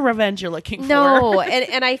 That's not the revenge you're looking for. No,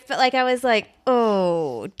 and I felt like I was like,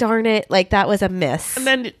 oh, darn it. Like, that was a miss. And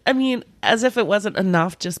then, I mean, as if it wasn't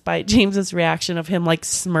enough just by James's reaction of him, like,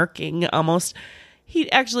 smirking almost,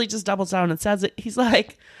 he actually just doubles down and says it. He's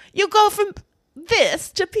like, you go from this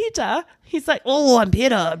to Peter. He's like, oh, I'm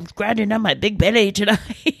Peter. I'm grinding on my big belly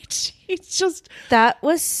tonight. He's just... That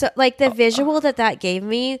was so... Like, the visual that gave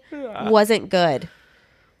me wasn't good.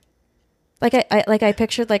 Like I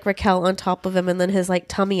pictured like Raquel on top of him and then his like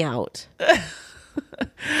tummy out.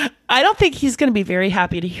 I don't think he's going to be very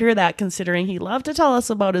happy to hear that, considering he loved to tell us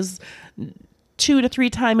about his 2 to 3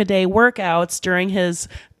 time a day workouts during his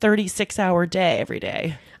 36-hour day every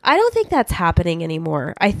day. I don't think that's happening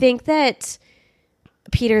anymore. I think that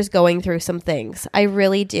Peter's going through some things. I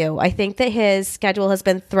really do. I think that his schedule has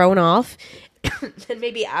been thrown off. And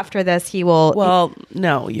maybe after this he will... Well,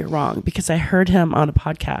 no, you're wrong, because I heard him on a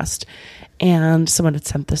podcast and someone had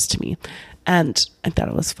sent this to me and I thought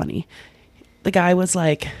it was funny. The guy was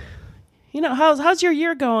like, how's your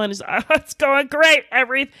year going? It's going great.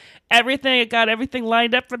 Everything, I got everything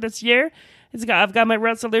lined up for this year. I've got my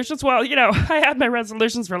resolutions. Well, I had my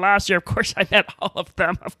resolutions for last year. Of course, I met all of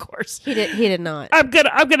them. Of course, he did not. I'm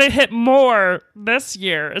gonna hit more this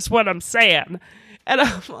year. Is what I'm saying. And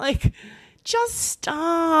I'm like, just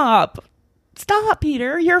stop,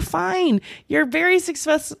 Peter. You're fine. You're very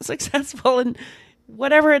successful in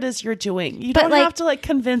whatever it is you're doing. You don't have to like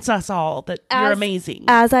convince us all that you're amazing.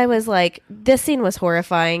 As I was like, this scene was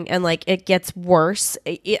horrifying, and like it gets worse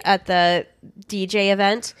at the DJ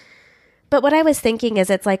event. But what I was thinking is,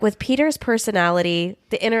 it's like with Peter's personality,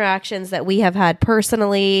 the interactions that we have had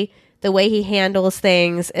personally, the way he handles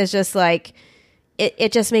things is just like,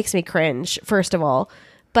 it just makes me cringe, first of all.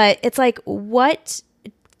 But it's like, what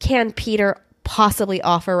can Peter possibly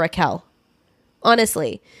offer Raquel?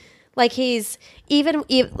 Honestly. Like he's, even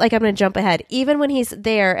like I'm going to jump ahead. Even when he's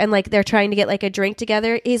there and like they're trying to get like a drink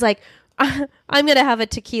together, he's like, I'm going to have a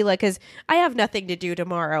tequila because I have nothing to do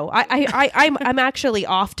tomorrow. I'm actually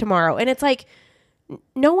off tomorrow. And it's like,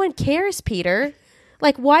 no one cares, Peter.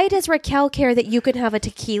 Like, why does Raquel care that you can have a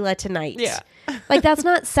tequila tonight? Yeah. Like, that's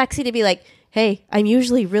not sexy to be like, hey, I'm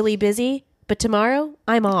usually really busy, but tomorrow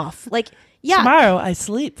I'm off. Like, yeah. Tomorrow I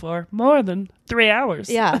sleep for more than 3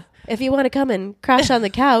 hours. Yeah. If you want to come and crash on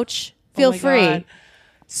the couch, feel free. God.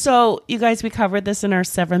 So, you guys, we covered this in our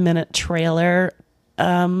 7-minute trailer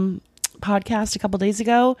podcast a couple days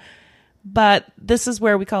ago. But this is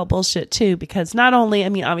where we call bullshit too, because not only, I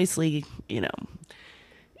mean, obviously,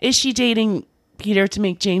 is she dating Peter to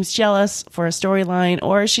make James jealous for a storyline,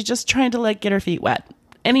 or is she just trying to like get her feet wet?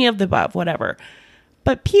 Any of the above, whatever.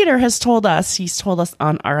 But Peter has told us, he's told us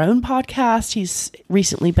on our own podcast, he's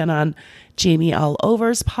recently been on Jamie All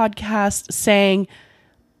Over's podcast, saying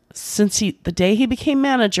since the day he became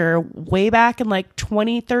manager, way back in like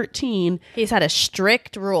 2013, He's had a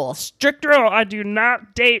strict rule. Strict rule: I do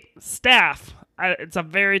not date staff. It's a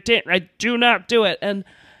very I do not do it. and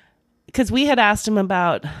because we had asked him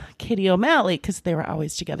about Katie O'Malley, because they were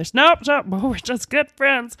always together. Nope, we're just good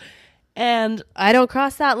friends. And I don't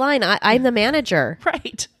cross that line. I'm the manager.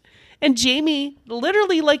 right. And Jamie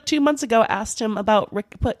literally like 2 months ago asked him about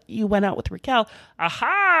you went out with Raquel.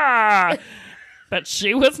 Aha! But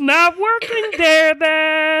she was not working there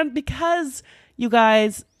then. Because, you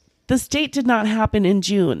guys, this date did not happen in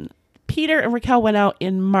June. Peter and Raquel went out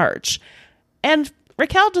in March. And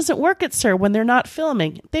Raquel doesn't work at SUR when they're not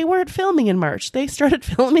filming. They weren't filming in March. They started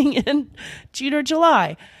filming in June or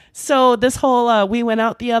July. So this whole we went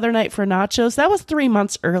out the other night for nachos, that was 3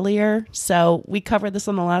 months earlier. So we covered this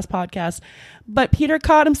on the last podcast. But Peter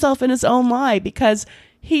caught himself in his own lie, because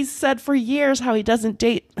he's said for years how he doesn't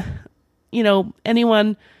date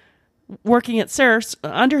anyone working at SUR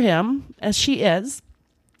under him, as she is.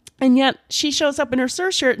 And yet she shows up in her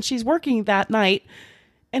SUR shirt and she's working that night.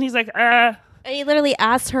 And he's like, And he literally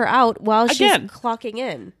asked her out while Again. she's clocking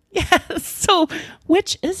in. yes. So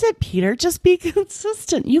which is it, Peter? Just be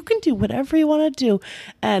consistent. You can do whatever you want to do.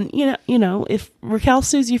 And, if Raquel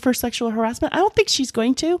sues you for sexual harassment, I don't think she's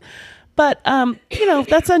going to. But,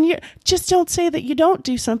 that's on you. Just don't say that you don't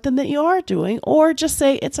do something that you are doing, or just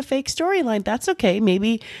say it's a fake storyline. That's okay.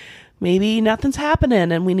 Maybe nothing's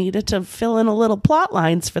happening and we needed to fill in a little plot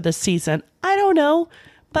lines for this season. I don't know.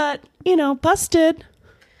 But, busted.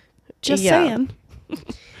 Just saying.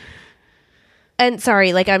 And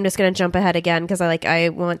sorry, I'm just going to jump ahead again because I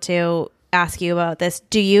want to ask you about this.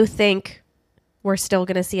 Do you think we're still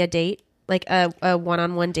going to see a date, like a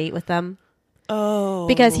one-on-one date with them? Oh,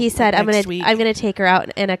 because he said I'm next week. gonna take her out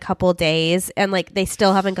in a couple days, and they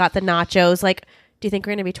still haven't got the nachos. Do you think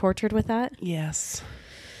we're gonna be tortured with that? Yes.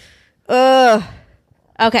 Ugh.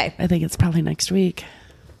 Okay. I think it's probably next week.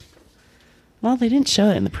 Well, they didn't show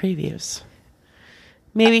it in the previews.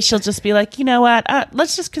 Maybe she'll just be like, you know what?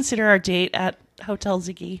 Let's just consider our date at Hotel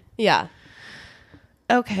Ziggy. Yeah.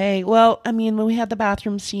 Okay. Well, I mean, when we had the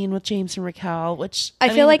bathroom scene with James and Raquel, which I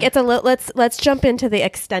feel like it's a little. Let's jump into the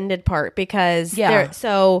extended part because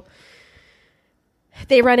so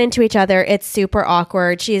they run into each other. It's super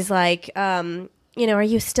awkward. She's like, are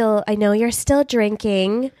you still? I know you're still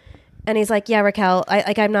drinking. And he's like, yeah, Raquel,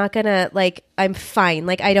 I'm not gonna, I'm fine.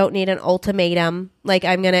 I don't need an ultimatum.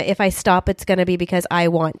 If I stop, it's gonna be because I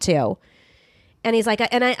want to. And he's like,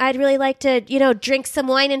 I'd really like to, drink some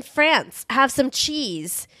wine in France, have some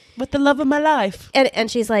cheese. With the love of my life. And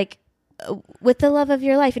she's like, with the love of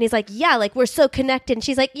your life. And he's like, yeah, we're so connected. And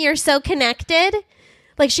she's like, you're so connected.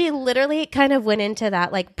 She literally kind of went into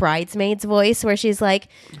that, bridesmaid's voice where she's like,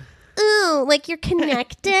 oh, you're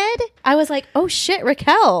connected. I was like, oh shit,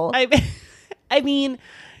 Raquel. I mean,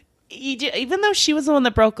 even though she was the one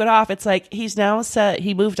that broke it off, it's he's now said,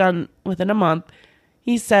 he moved on within a month.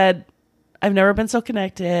 He said, I've never been so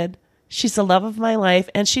connected. She's the love of my life.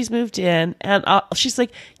 And she's moved in. And she's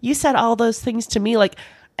like, you said all those things to me. I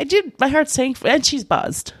did. My heart sank. And she's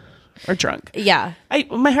buzzed or drunk. Yeah.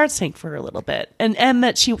 My heart sank for her a little bit. And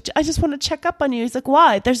that I just want to check up on you. He's like,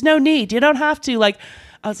 why? There's no need. You don't have to. I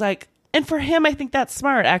was like, and for him, I think that's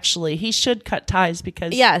smart, actually. He should cut ties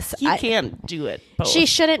because he can't do it both. She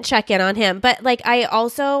shouldn't check in on him. But I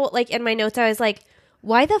also, in my notes, I was like,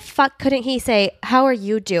 why the fuck couldn't he say, how are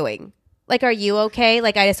you doing? Are you okay?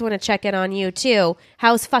 I just want to check in on you too.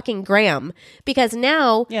 How's fucking Graham? Because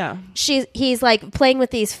now he's playing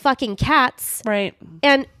with these fucking cats. Right.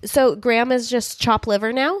 And so Graham is just chopped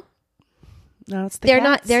liver now? No, it's They're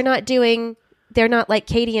not like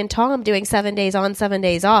Katie and Tom doing 7 days on, 7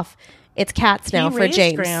 days off. It's cats now for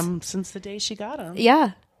James. Graham since the day she got him.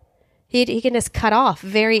 Yeah. He can just cut off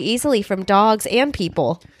very easily from dogs and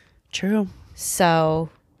people. True. So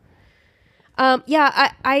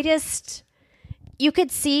I just, you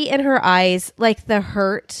could see in her eyes the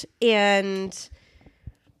hurt, and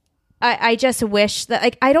I just wish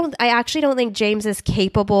that I actually don't think James is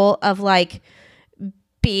capable of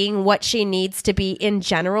being what she needs to be in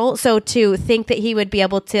general. So to think that he would be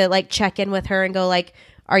able to check in with her and go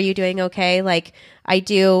are you doing okay? I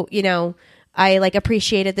do, I like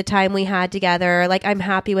appreciated the time we had together. Like, I'm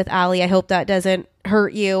happy with Allie. I hope that doesn't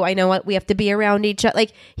hurt you. I know what we have to be around each other.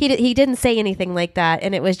 Like, he didn't say anything like that.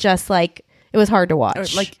 And it was just like, it was hard to watch.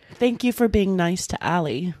 Or, like, thank you for being nice to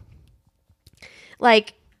Allie.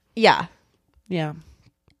 Like, yeah. Yeah.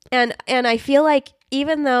 And I feel like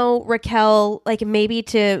even though Raquel, like maybe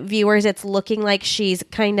to viewers, it's looking like she's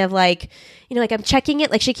kind of like, you know, like I'm checking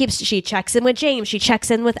it. Like she checks in with James. She checks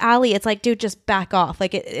in with Allie. It's like, dude, just back off.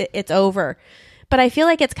 Like it's over. But I feel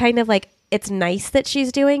like it's kind of like, it's nice that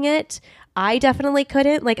she's doing it. I definitely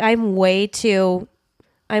couldn't. Like I'm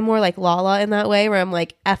more like Lala in that way where I'm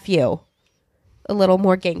like, F you. A little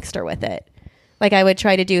more gangster with it. Like I would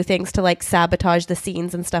try to do things to like sabotage the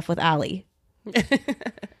scenes and stuff with Allie.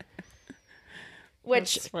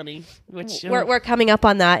 Which that's funny. Which we're coming up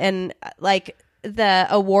on that, and like the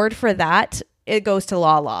award for that, it goes to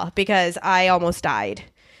Lala because I almost died.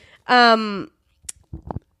 Yeah.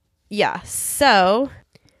 So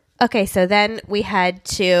okay, so then we head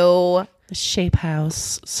to the Shape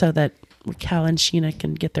House so that Raquel and Sheena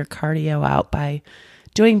can get their cardio out by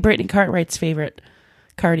doing Brittany Cartwright's favorite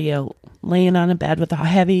cardio, laying on a bed with a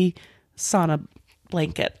heavy sauna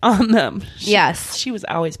blanket on them. Yes. She was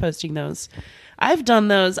always posting those. I've done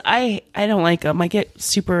those. I don't like them. I get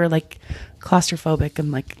super like claustrophobic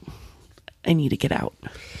and like I need to get out.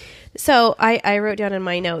 So I wrote down in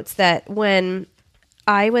my notes that when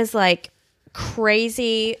I was like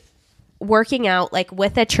crazy working out like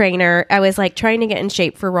with a trainer, I was like trying to get in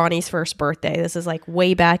shape for Ronnie's first birthday. This is like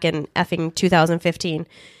way back in effing 2015.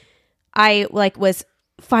 I like was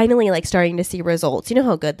finally like starting to see results. You know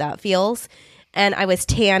how good that feels? And I was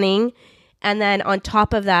tanning. And then on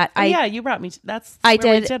top of that, you brought me. We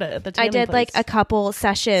did it at the tanning place. like a couple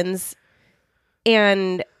sessions,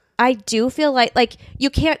 and I do feel like you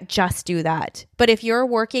can't just do that. But if you're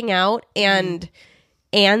working out and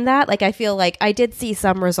that, like I feel like I did see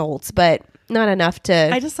some results, but not enough to.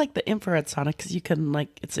 I just like the infrared sauna because you can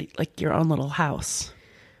like it's like your own little house.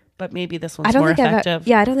 But maybe this one's more effective.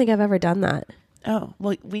 I don't think I've ever done that. Oh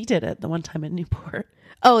well, we did it the one time in Newport.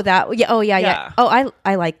 Oh that yeah. Oh yeah. Oh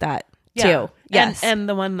I like that. Too. Yes. And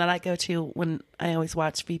the one that I go to when I always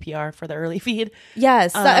watch VPR for the early feed.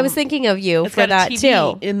 Yes. I was thinking of you for that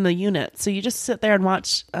too. In the unit. So you just sit there and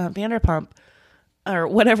watch Vanderpump or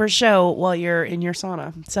whatever show while you're in your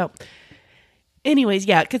sauna. So anyways,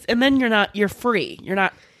 yeah. And then you're free. You're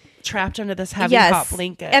not trapped under this heavy hot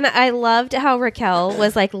blanket. And I loved how Raquel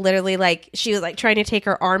was like literally like, she was like trying to take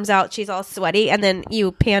her arms out. She's all sweaty. And then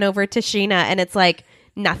you pan over to Sheena and it's like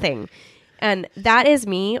nothing. And that is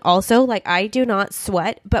me also. Like, I do not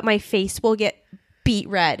sweat, but my face will get beet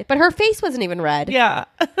red. But her face wasn't even red. Yeah.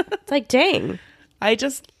 It's like, dang. I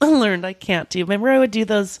just learned I can't do. Remember I would do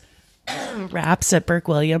those raps at Burke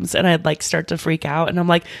Williams and I'd like start to freak out. And I'm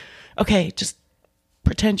like, okay, just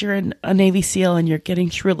pretend you're a Navy SEAL and you're getting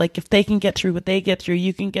through. Like, if they can get through what they get through,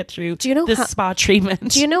 you can get through this spa treatment.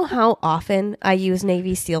 Do you know how often I use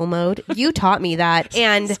Navy SEAL mode? You taught me that.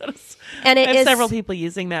 And I have several people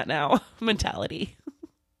using that now mentality.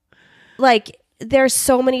 Like, there's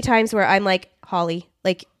so many times where I'm like, Holly,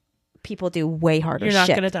 like, people do way harder shit. You're not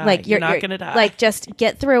going to die. Like, you're not going to die. Like, just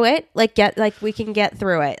get through it. Like, we can get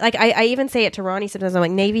through it. Like, I even say it to Ronnie sometimes. I'm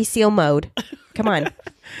like, Navy SEAL mode. Come on.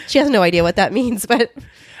 She has no idea what that means, but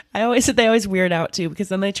they always weird out too, because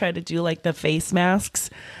then they try to do like the face masks.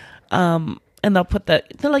 And they're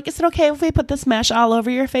like, is it okay if we put this mesh all over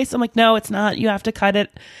your face? I'm like, no, it's not. You have to cut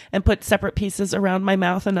it and put separate pieces around my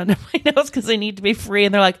mouth and under my nose because they need to be free.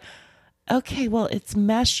 And they're like, okay, well, it's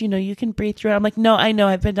mesh, you can breathe through it. I'm like, no, I know.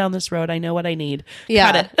 I've been down this road. I know what I need.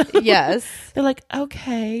 Yeah. Cut it. Yes. They're like,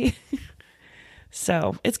 okay.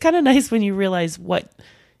 So it's kind of nice when you realize what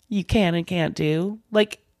you can and can't do.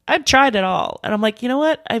 Like, I've tried it all. And I'm like, you know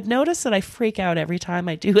what? I've noticed that I freak out every time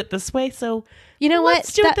I do it this way. So you know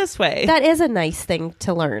let's do it this way. That is a nice thing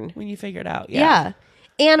to learn. When you figure it out. Yeah.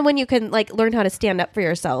 And when you can like learn how to stand up for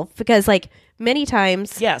yourself, because like many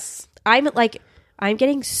times, yes, I'm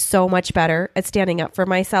getting so much better at standing up for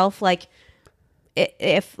myself. Like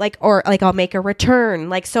if like, or like I'll make a return,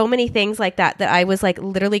 like so many things like that I was like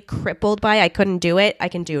literally crippled by. I couldn't do it. I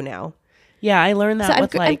can do now. Yeah. I learned that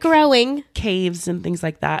with I'm growing. Caves and things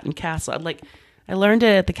like that and castle. Like I learned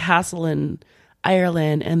it at the castle in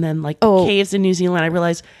Ireland and then like caves in New Zealand. I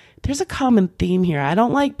realized there's a common theme here. I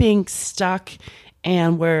don't like being stuck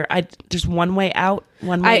and where there's one way out,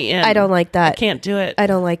 one way in. I don't like that. I can't do it. I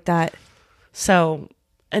don't like that. So,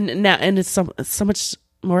 and it's so much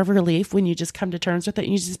more of a relief when you just come to terms with it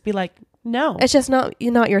and you just be like, no, it's just not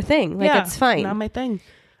your thing. Like, it's fine. Not my thing.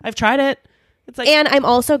 I've tried it. It's like, And I'm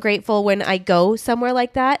also grateful when I go somewhere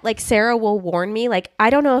like that. Like Sarah will warn me, like, I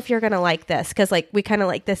don't know if you're going to like this because like we kind of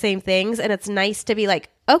like the same things. And it's nice to be like,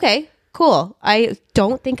 okay, cool. I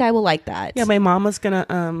don't think I will like that. yeah, my mom was going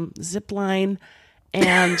to zip line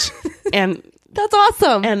and That's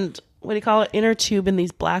awesome. and what do you call it? Inner tube in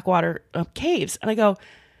these Blackwater caves. And I go,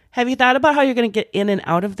 have you thought about how you're going to get in and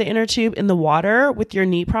out of the inner tube in the water with your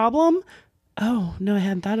knee problem? Oh, no, I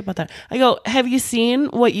hadn't thought about that. I go, have you seen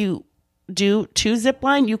what you do to zip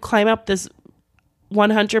line? You climb up this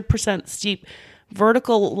 100% steep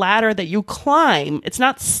vertical ladder that you climb. It's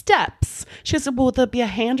not steps. She goes, will there be a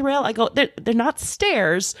handrail? I go, they're not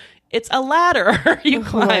stairs. It's a ladder you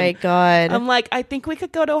climb. Oh my God. I'm like, I think we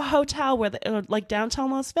could go to a hotel where like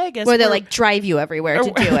downtown Las Vegas. Where they like drive you everywhere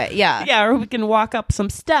to do it. Yeah. Yeah, or we can walk up some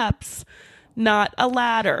steps, not a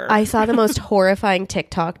ladder. I saw the most horrifying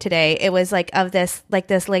TikTok today. It was like of this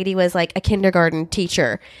lady was like a kindergarten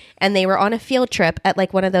teacher and they were on a field trip at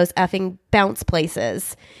like one of those effing bounce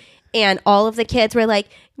places. And all of the kids were like,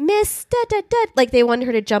 Miss, da, da, da. Like they wanted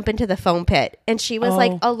her to jump into the foam pit. And she was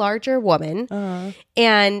like a larger woman.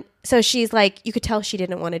 And so she's like, you could tell she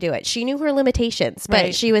didn't want to do it. She knew her limitations, but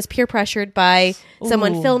Right. she was peer pressured by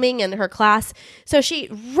someone filming in her class. So she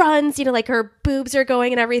runs, you know, like her boobs are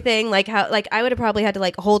going and everything. Like how, like I would have probably had to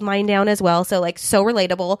like hold mine down as well. So like so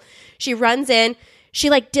relatable. She runs in, she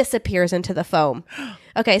like disappears into the foam.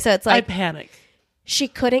 Okay. So it's I like, panic. she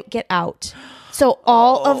couldn't get out. So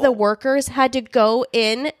all of the workers had to go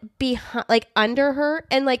in behind, like under her,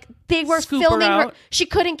 and like they were Scoop her filming her. out. She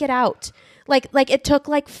couldn't get out. Like it took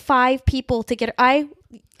like 5 people to get her.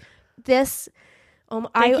 Thank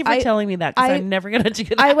you for telling me that because I'm never going to do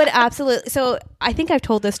that. I would absolutely. So I think I've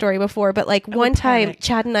told this story before, but like one time, panic.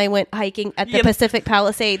 Chad and I went hiking at the Pacific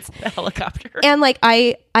Palisades, The helicopter. and like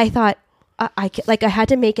I thought I had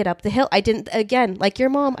to make it up the hill. I didn't, again, like your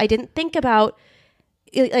mom, I didn't think about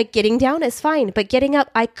like getting down is fine, but getting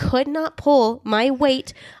up, I could not pull my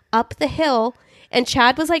weight up the hill. And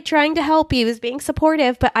Chad was like trying to help. He was being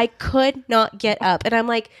supportive, but I could not get up. And I'm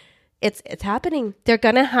like, it's happening. They're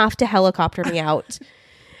gonna have to helicopter me out.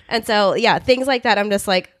 And so yeah, things like that. I'm just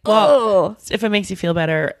like, oh. If it makes you feel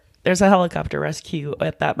better, there's a helicopter rescue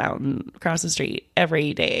at that mountain across the street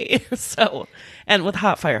every day. So, and with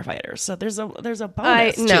hot firefighters. So there's a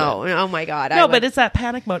bonus. No, oh my God. No, but it's that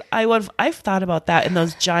panic mode. I've thought about that in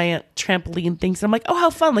those giant trampoline things. And I'm like, oh, how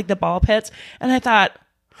fun, like the ball pits. And I thought,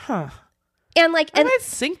 and like, and I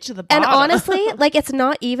sink to the bottom. and honestly, like it's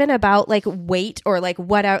not even about like weight or like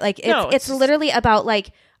whatever. Like it's literally about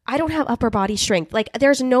like, I don't have upper body strength. Like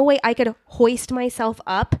there's no way I could hoist myself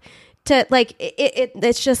up to like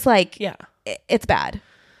it's just like it's bad.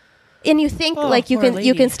 And you think like you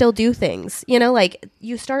can still do things, you know, like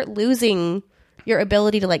you start losing your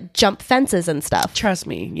ability to like jump fences and stuff. Trust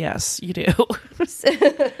me, yes, you do.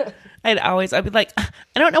 I'd be like, I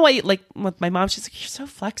don't know why you, like with my mom, she's like, you're so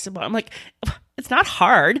flexible. I'm like, it's not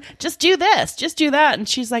hard. Just do this, just do that. And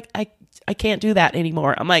she's like, I can't do that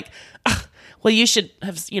anymore. I'm like, well, you should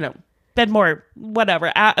have, been more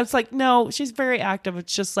whatever. It's like, no, she's very active.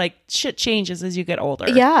 It's just like shit changes as you get older.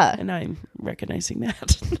 Yeah. And I'm recognizing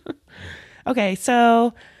that. Okay,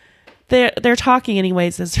 so they're talking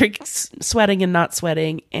anyways as they're sweating and not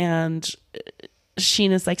sweating, and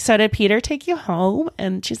Sheena's like, so did Peter take you home?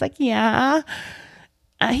 And she's like, yeah.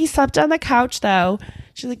 He slept on the couch though.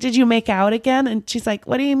 She's like, did you make out again? And she's like,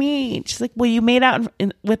 what do you mean? She's like, well, you made out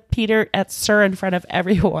with Peter at SUR in front of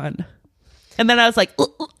everyone. And then I was like,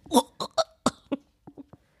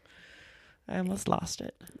 I almost lost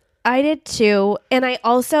it. I did too. And I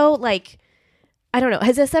also like, I don't know,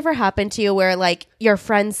 has this ever happened to you where like your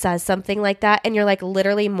friend says something like that and you're like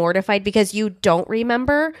literally mortified because you don't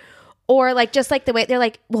remember? Or like just like the way they're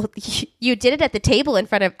like, well, you did it at the table in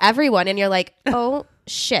front of everyone, and you're like, oh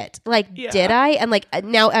shit, like did I? And like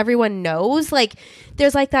now everyone knows. Like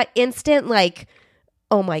there's like that instant like,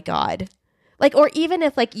 oh my God. Like, or even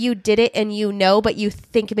if like you did it and you know, but you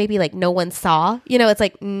think maybe like no one saw, it's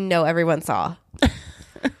like, no, everyone saw.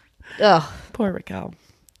 Ugh. Poor Raquel.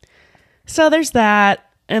 So there's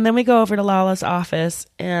that. And then we go over to Lala's office,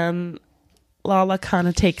 and Lala kind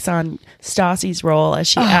of takes on Stassi's role as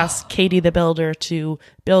she asks Katie the builder to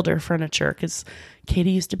build her furniture, because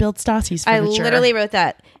Katie used to build Stassi's furniture. I literally wrote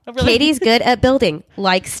that. Oh, really? Katie's good at building,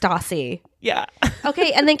 like Stassi. Yeah.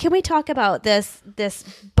 Okay, and then can we talk about this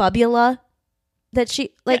bubula that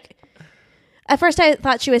she like? At first, I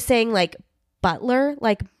thought she was saying like butler,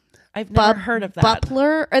 like I've never heard of that.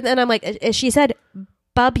 Butler, and then I'm like, she said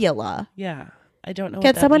bubula. Yeah, I don't know. Can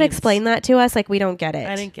what that someone means. explain that to us? Like, we don't get it.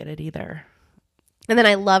 I didn't get it either. And then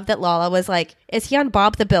I love that Lala was like, is he on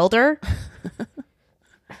Bob the Builder?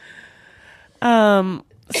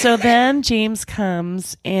 So then James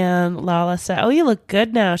comes and Lala said, "Oh, you look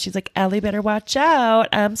good now." She's like, "Ellie, better watch out.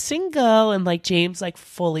 I'm single." And like James like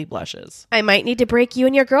fully blushes. I might need to break you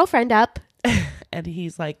and your girlfriend up. And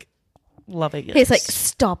he's like loving it. He's like,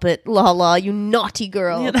 "Stop it, Lala, you naughty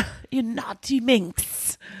girl." You naughty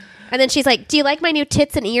minx. And then she's like, "Do you like my new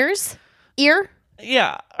tits and ears? Ear?"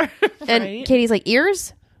 Yeah. And Right? Katie's like,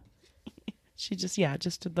 "Ears?" She just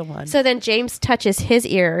did the one. So then James touches his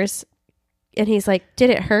ears and he's like, "Did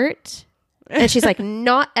it hurt?" And she's like,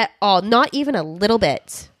 "Not at all. Not even a little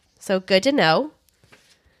bit." So good to know.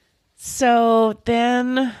 So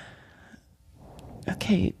then,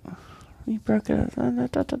 okay, we broke it.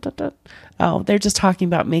 Oh, they're just talking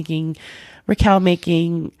about Raquel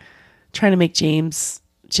trying to make James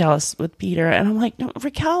jealous with Peter. And I'm like, no,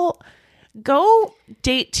 Raquel, go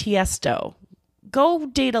date Tiesto. Go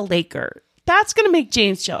date a Laker. That's going to make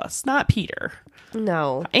James jealous, not Peter.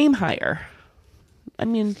 No. Aim higher. I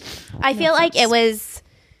mean, I feel like it was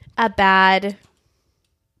a bad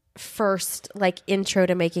first like intro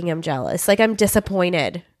to making him jealous. Like, I'm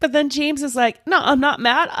disappointed. but then James is like, no, I'm not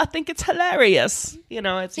mad. I think it's hilarious. You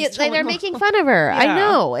know, it's It's like they're making fun of her. I Yeah.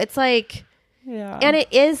 know. It's like, Yeah. and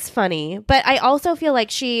it is funny, but I also feel like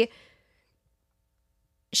she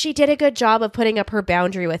did a good job of putting up her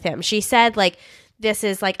boundary with him. She said like, this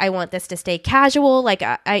is like, I want this to stay casual. Like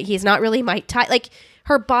he's not really my type. Like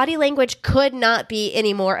her body language could not be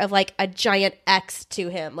any more of like a giant X to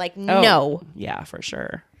him. Like, no. Yeah, for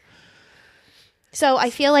sure. So I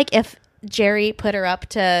feel like if Jerry put her up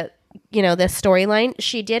to, you know, this storyline,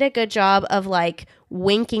 she did a good job of like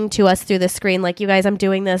winking to us through the screen. Like, you guys, I'm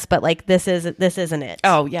doing this, but like, this isn't it.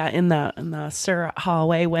 Oh yeah, in the Sir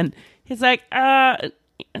hallway when he's like,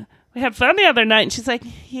 we had fun the other night, and she's like,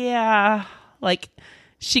 yeah, like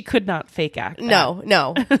she could not fake act. That. No.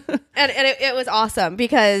 and it was awesome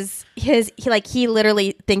because he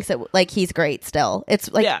literally thinks that like he's great still.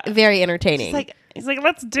 It's like very entertaining. He's like,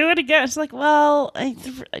 let's do it again. She's like, well, I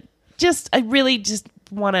really just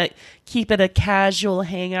want to keep it a casual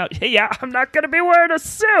hangout. Yeah, I'm not going to be wearing a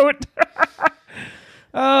suit.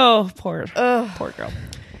 Oh, poor girl.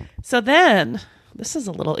 So then, this is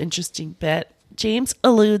a little interesting bit. James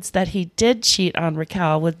alludes that he did cheat on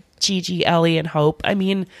Raquel with Gigi, Ellie, and Hope. I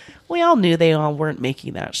mean, we all knew they all weren't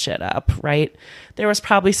making that shit up, right? There was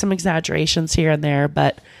probably some exaggerations here and there,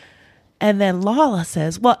 but... And then Lala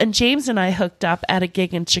says, well, and James and I hooked up at a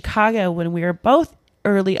gig in Chicago when we were both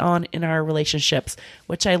early on in our relationships,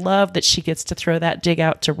 which I love that she gets to throw that dig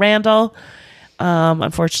out to Randall.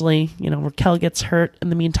 Unfortunately, you know, Raquel gets hurt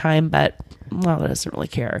in the meantime, but Lala doesn't really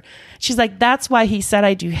care. She's like, that's why he said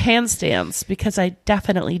I do handstands, because I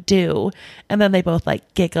definitely do. And then they both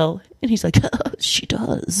like giggle, and he's like, she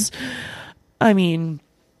does. I mean,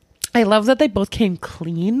 I love that they both came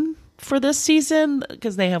clean for this season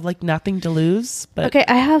because they have like nothing to lose. But okay,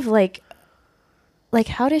 I have like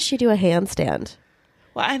how does she do a handstand?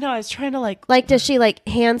 well, I know I was trying to like Does she like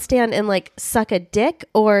handstand and like suck a dick,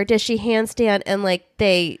 or does she handstand and like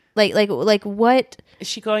they like what? is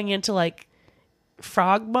she going into like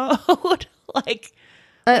frog mode? like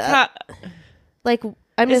Like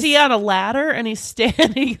I'm is just, he on a ladder and he's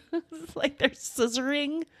standing like they're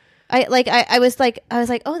scissoring? I was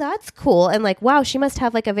like, oh, that's cool, and like, wow, she must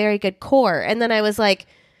have like a very good core. And then I was like,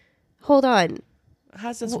 hold on,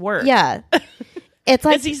 How's this work? yeah, it's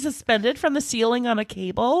like Is he suspended from the ceiling on a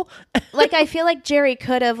cable? like I feel like Jerry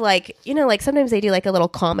could have like, you know, like sometimes they do like a little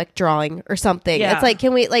comic drawing or something. Yeah. It's like,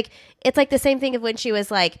 can we like, it's like the same thing of when she was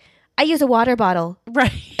like, I use a water bottle.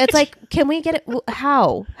 Right. It's like, can we get it?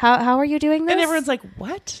 How are you doing this? And everyone's like,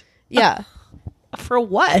 what? yeah. For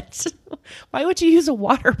what? Why would you use a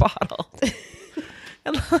water bottle?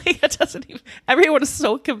 And like it doesn't even, everyone is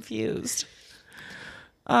so confused.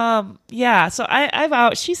 Yeah, so I've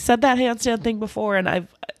out she said that handstand thing before, and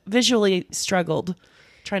I've visually struggled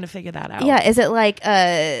trying to figure that out. Yeah. Is it like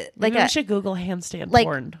Maybe a we should Google handstand like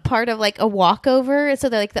porn. part of like a walkover, so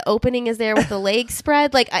that like the opening is there with the legs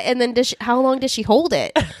spread, like, and then how long does she hold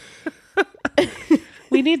it?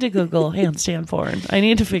 We need to Google handstand porn. I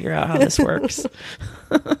need to figure out how this works.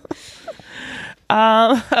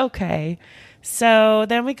 Okay. So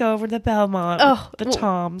then we go over to Belmont. Oh, the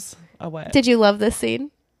Toms. Oh, what? Did you love this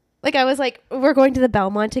scene? Like, I was like, we're going to the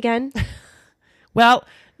Belmont again. Well,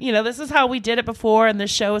 you know, this is how we did it before, and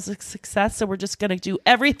this show is a success, so we're just going to do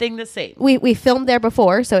everything the same. We filmed there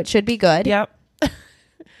before, so it should be good. Yep.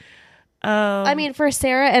 I mean, for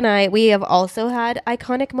Sarah and I, we have also had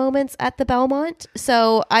iconic moments at the Belmont,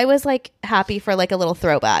 so I was like happy for like a little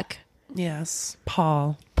throwback. Yes.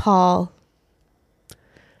 Paul. Paul.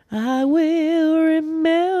 I will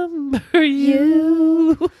remember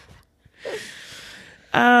you.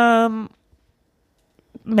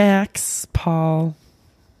 Max, Paul,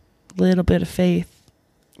 little bit of Faith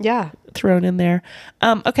Yeah. thrown in there.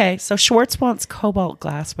 Okay, so Schwartz wants cobalt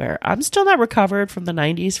glassware. I'm still not recovered from the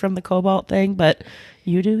 90s from the cobalt thing, but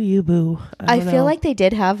you do you, boo. I don't feel know. like they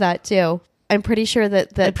did have that too. I'm pretty sure that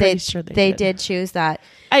I'm pretty they sure they did choose that.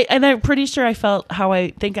 I'm pretty sure I felt how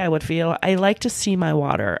I think I would feel. I like to see my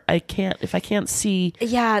water. If I can't see.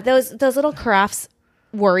 Yeah, those little carafes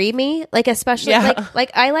worry me. Like especially Yeah.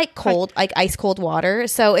 like I like cold, like ice cold water.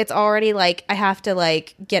 So it's already like I have to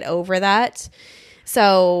like get over that.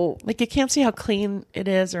 So Like you can't see how clean it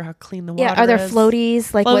is or how clean the water yeah, are there is.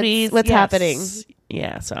 floaties? Like Floaties, what's yes. happening?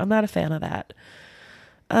 Yeah, so I'm not a fan of that.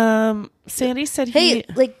 Sandy said Hey,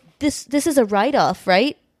 like this is a write off,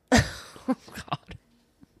 right? God,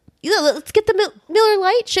 Yeah, let's get the Miller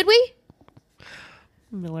Lite, should we?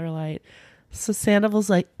 Miller Lite. So Sandoval's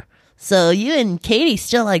like, so you and Katie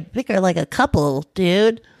still like bicker like a couple,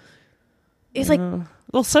 dude. He's like,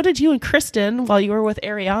 Well, so did you and Kristen while you were with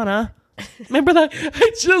Ariana. Remember that?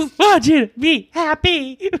 I just want you to be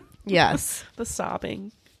happy. yes. The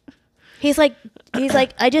sobbing. He's like,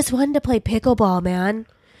 I just wanted to play pickleball, man.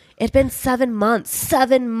 It's been 7 months.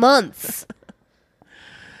 7 months.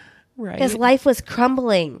 Right. His life was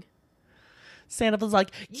crumbling. Sandoval's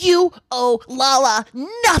like, you owe Lala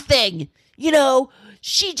nothing. You know,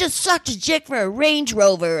 she just sucked a dick for a Range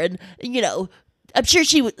Rover, and you know, I'm sure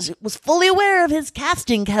she was fully aware of his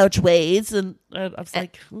casting couch ways. And I was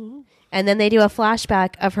like, ooh. And then they do a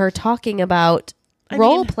flashback of her talking about I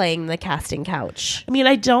role mean- playing the casting couch. I mean,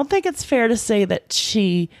 I don't think it's fair to say that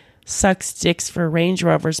she sucks dicks for Range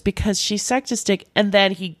Rovers because she sucked a dick and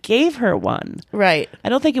then he gave her one. Right. I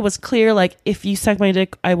don't think it was clear, like, if you suck my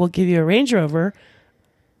dick, I will give you a Range Rover.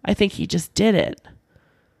 I think he just did it.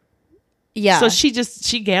 Yeah. So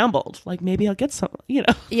she gambled. Like, maybe I'll get some, you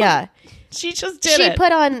know. yeah. She just did She it.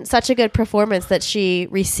 put on such a good performance that she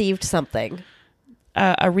received something.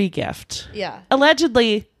 A regift. Yeah.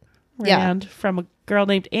 Allegedly Yeah. ran from a girl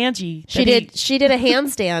named Angie. She did a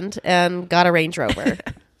handstand and got a Range Rover.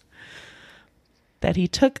 That he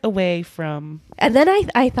took away from. And then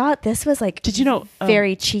I thought this was like Did you know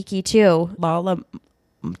very cheeky too. Lala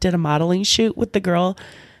did a modeling shoot with the girl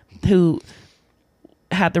who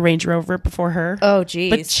had the Range Rover before her. Oh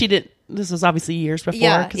geez. But she didn't. This was obviously years before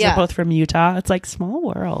Yeah, because yeah. they're both from Utah. It's like small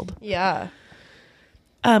world. yeah.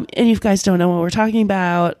 And if you guys don't know what we're talking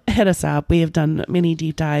about, hit us up. We have done many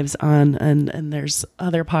deep dives on, and there's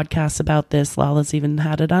other podcasts about this. Lala's even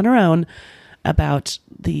had it on her own about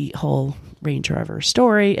the whole Range Rover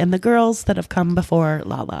story and the girls that have come before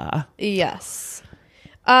Lala. Yes.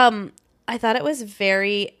 I thought it was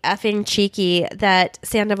very effing cheeky that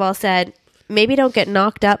Sandoval said, maybe don't get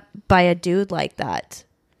knocked up by a dude like that.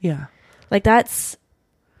 Yeah. Like that's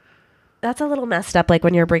a little messed up, like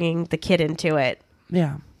when you're bringing the kid into it.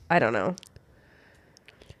 Yeah. I don't know.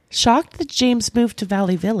 Shocked that James moved to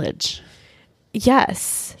Valley Village.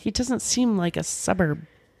 Yes. He doesn't seem like a suburb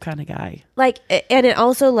kind of guy. Like, and it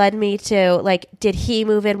also led me to, like, did he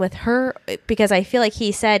move in with her? Because I feel like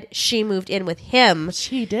he said she moved in with him,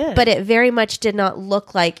 She did. but it very much did not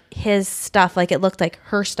look like his stuff. Like, it looked like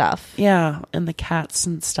her stuff. yeah, and the cats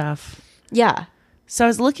and stuff. Yeah. So I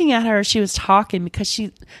was looking at her. She was talking because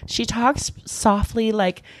she talks softly,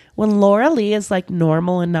 like when Laura Lee is like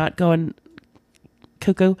normal and not going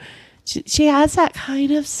cuckoo. She has that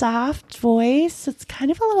kind of soft voice. It's kind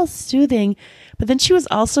of a little soothing. But then she was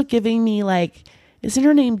also giving me like, isn't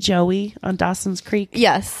her name Joey on Dawson's Creek?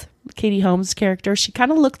 Yes. Katie Holmes' character. She kind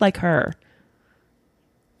of looked like her,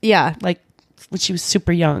 Yeah. like when she was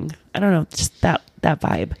super young. I don't know, just that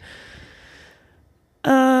vibe.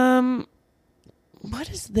 What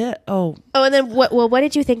is that? Oh, Oh, and then what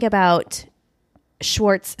did you think about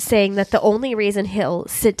Schwartz saying that the only reason he'll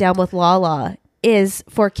sit down with Lala is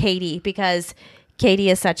for Katie because Katie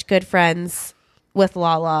is such good friends with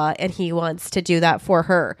Lala and he wants to do that for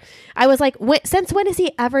her. I was like, since when has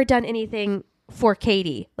he ever done anything for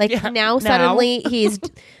Katie? Like Yeah, now suddenly he's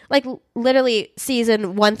like literally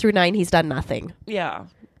season 1 through 9 he's done nothing. yeah.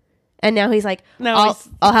 And now he's like, Now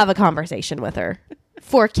I'll have a conversation with her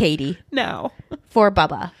for Katie, No. for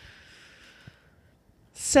Bubba.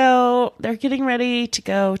 So they're getting ready to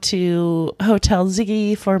go to Hotel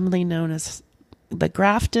Ziggy, formerly known as the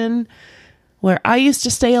Grafton, where I used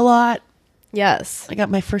to stay a lot. Yes. I got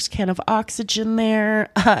my first can of oxygen there.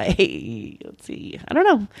 Let's see. I don't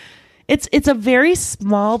know. It's a very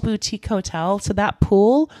small boutique hotel. So that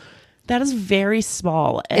pool, that is very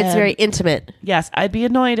small. It's And very intimate. yes, I'd be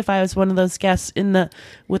annoyed if I was one of those guests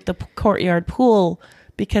with the courtyard pool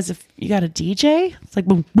because if you got a DJ, it's like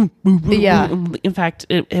boom, boom, boom, boom. Yeah. Boom. In fact,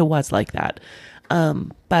 it was like that.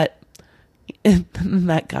 But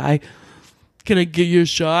that guy, can I give you a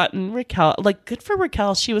shot? And Raquel, like, good for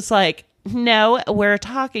Raquel. She was like, no, we're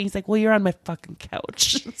talking. He's like, well, you're on my fucking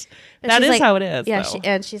couch. That is like, how it is. Yeah,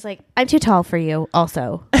 though. she's like, I'm too tall for you.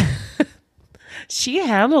 Also, She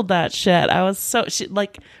handled that shit.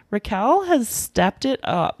 Raquel has stepped it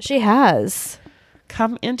up, she has.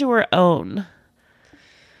 come into her own.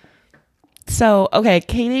 So, okay,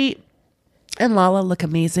 Katie and Lala look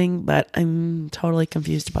amazing, but I'm totally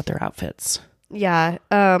confused about their outfits. Yeah,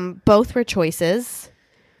 both were choices.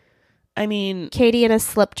 I mean, Katie in a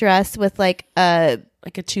slip dress with like a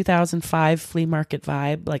 2005 flea market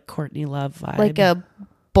vibe, like Courtney Love vibe. like a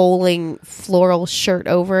bowling floral shirt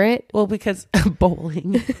over it. Well, because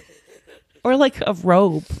bowling. Or like a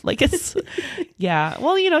robe. Like it's, yeah.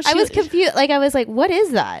 Well, I was confused. Like I was like, what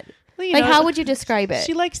is that? Well, you Like, know, how would you describe it?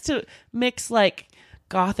 She likes to mix like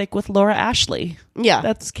gothic with Laura Ashley. Yeah.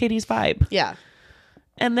 That's Katie's vibe. Yeah.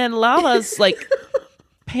 And then Lala's like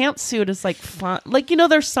pantsuit is like fun. Like, you know,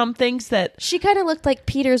 there's some things that She kind of looked like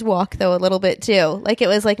Peter's walk though a little bit too. Like it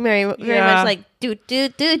was like very Yeah. much like do.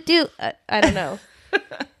 I don't know.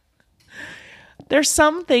 there's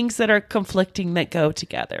some things that are conflicting that go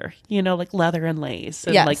together, you know, like leather and lace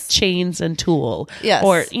and Yes. like chains and tulle. Yes.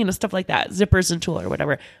 Or, you know, stuff like that, zippers and tulle or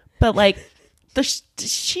whatever. But like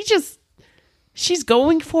she's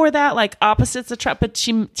going for that, like opposites attract, but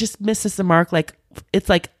she just misses the mark. Like it's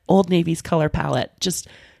like Old Navy's color palette, just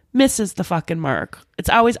misses the fucking mark. It's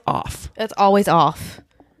always off. It's always off.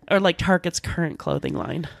 Or like Target's current clothing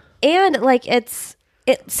line. And like it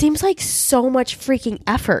seems like so much freaking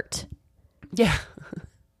effort. Yeah.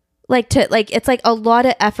 It's like a lot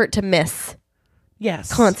of effort to miss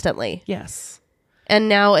Yes. constantly. Yes. And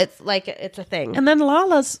now it's like it's a thing. And then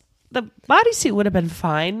Lala's, the bodysuit would have been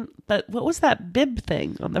fine, but what was that bib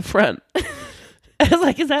thing on the front? I was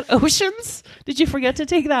like, is that Ocean's? Did you forget to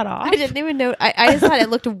take that off? I didn't even know. I just thought it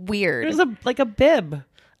looked It weird. was like a bib.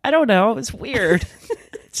 I don't know. It was weird.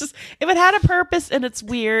 It's just, if it had a purpose and it's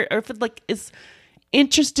weird, or if it like is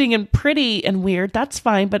interesting and pretty and weird, that's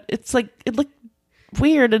fine. But it's like, it looked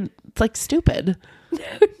weird and it's like stupid.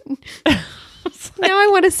 Now I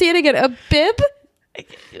want to see it again. A bib?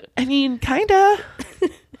 I mean, kind of.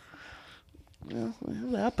 Well, we'll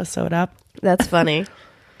have the episode up. That's funny.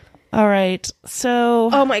 All right. So,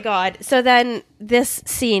 Oh my god. So then this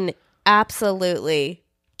scene absolutely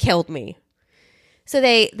killed me. So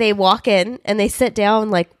they walk in and they sit down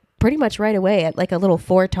like pretty much right away at like a little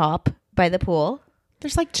four-top by the pool.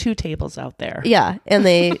 there's like 2 tables out there. Yeah, and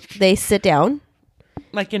they sit down.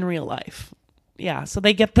 Like in real life. Yeah. So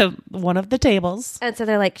they get the one of the tables. And so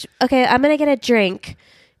they're like, "Okay, I'm going to get a drink.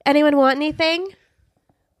 Anyone want anything?"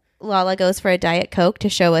 Lala goes for a Diet Coke to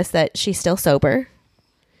show us that she's still sober.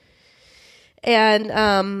 And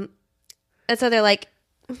so they're like,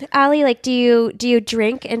 "Allie, like, do you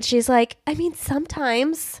drink?" And she's like, "I mean,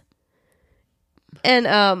 sometimes."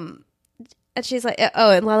 And she's like,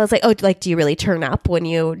 "Oh," and Lala's like, "Oh, like, do you really turn up when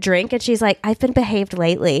you drink?" And she's like, "I've been behaved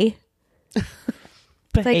lately."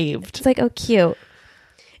 Behaved. It's like, "Oh, cute."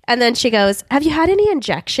 And then she goes, "Have you had any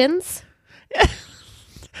injections?"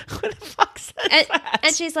 What the fuck says that?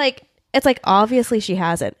 And she's like, it's like, obviously she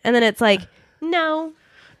hasn't. And then it's like, no,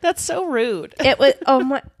 That's so rude. it was, oh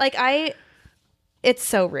my, like it's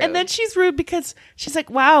so rude. And then she's rude because she's like,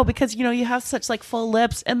 wow, because, you know, you have such like full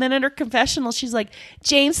lips. And then in her confessional, she's like,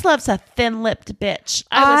 James loves a thin-lipped bitch.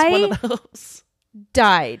 I was one of those.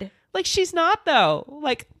 died. Like, she's not, though.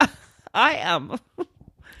 Like, I am.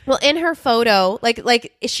 Well, in her photo,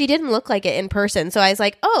 like she didn't look like it in person. So I was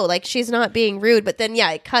like, oh, like she's not being rude. But then,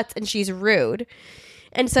 yeah, it cuts and she's rude.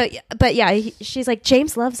 And so, but yeah, she's like,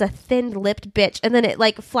 James loves a thin-lipped bitch. And then it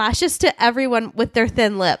like flashes to everyone with their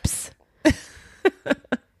thin lips.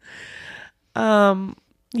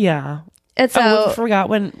 Yeah. And so, I forgot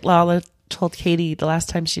when Lala told Katie the last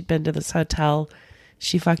time she'd been to this hotel,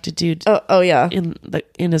 she fucked a dude oh yeah,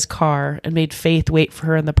 in his car and made Faith wait for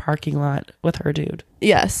her in the parking lot with her dude.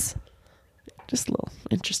 yes. Just a little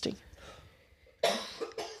interesting.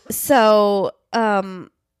 So, I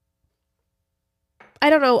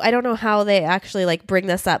don't know how they actually like bring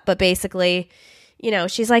this up, but basically, you know,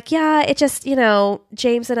 she's like, yeah, it just, you know,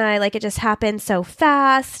 James and I, like, it just happened so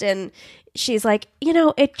fast. And she's like, you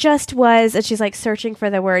know, it just was. And she's like searching for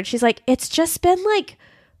the word. She's like, it's just been like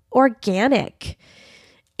organic.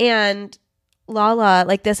 And Lala,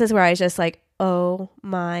 like, this is where I was just like, oh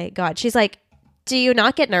my God. She's like, do you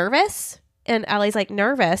not get nervous? And Allie's like,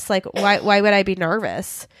 nervous? Like, why would I be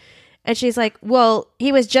nervous? And she's like, well,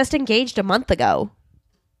 he was just engaged a month ago.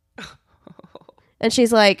 And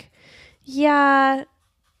she's like, yeah.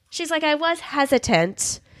 She's like, I was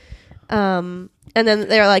hesitant. And then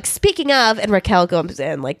they're like, speaking of, and Raquel comes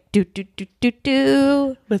in like, do.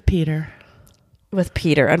 With Peter. With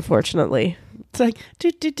Peter, unfortunately. It's like,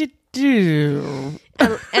 do.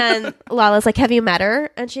 And Lala's like, have you met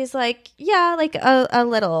her? And she's like, yeah, like a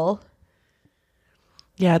little.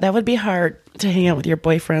 Yeah, that would be hard to hang out with your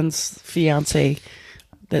boyfriend's fiance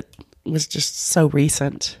that was just so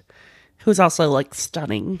recent, who's also like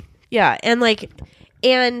stunning. Yeah, and kind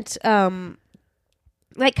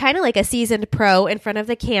of like a seasoned pro in front of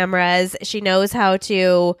the cameras. She knows how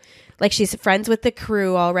to, like, she's friends with the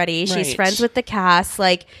crew already. She's Right. friends with the cast.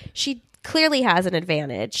 Like, she clearly has an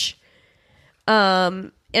advantage.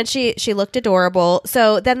 And she looked adorable.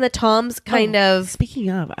 So then the Toms kind of. Speaking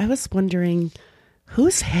of, I was wondering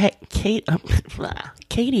who's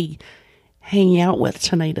Katie hanging out with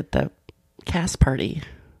tonight at the cast party.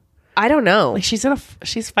 I don't know. Like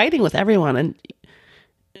she's fighting with everyone, and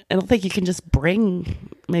I don't think you can just bring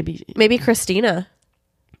Maybe Christina.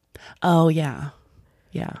 Oh yeah.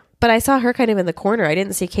 But I saw her kind of in the corner. I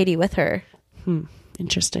didn't see Katie with her.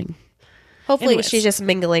 Interesting. Hopefully Anyways. she's just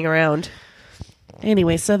mingling around.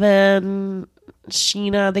 Anyway, so then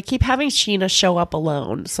Sheena, they keep having Sheena show up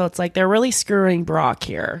alone. So it's like they're really screwing Brock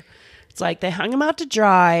here. It's like they hung him out to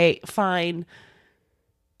dry. Fine.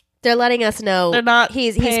 They're letting us know They're not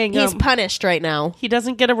he's paying him. punished right now. He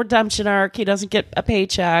doesn't get a redemption arc. He doesn't get a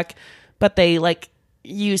paycheck. But they like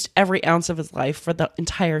used every ounce of his life for the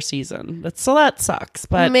entire season. So that sucks.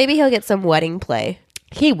 But Maybe he'll get some wedding play.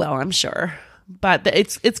 he will, I'm sure. But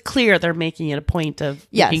it's clear they're making it a point of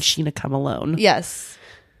Yes. making Sheena come alone. Yes.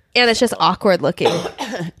 And it's just awkward looking.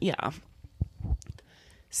 Yeah.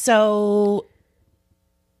 So,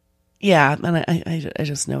 yeah, and I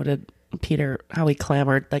just noted Peter, how he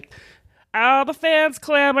clamored, like, All the fans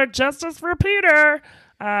clamored justice for Peter,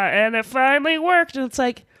 and it finally worked. and it's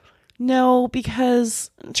like, no, because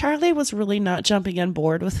Charlie was really not jumping on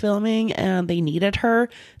board with filming, and they needed her.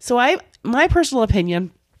 So my personal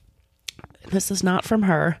opinion, this is not from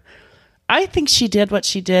her, I think she did what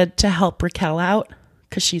she did to help Raquel out,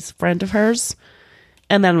 because she's a friend of hers,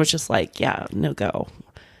 and then was just like, yeah, no go.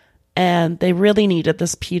 And they really needed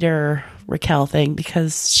this Peter Raquel thing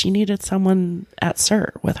because she needed someone at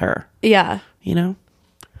SUR with her, Yeah. you know?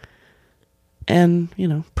 And, you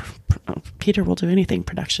know, Peter will do anything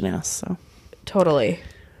production asks, so. Totally.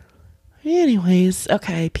 Anyways,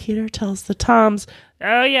 okay, Peter tells the Toms,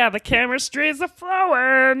 Oh yeah, the chemistry's a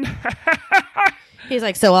flowing. He's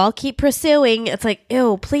like, so I'll keep pursuing. It's like,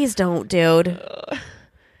 ew, please don't, dude.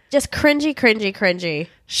 Just cringy.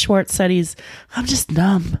 Schwartz said I'm just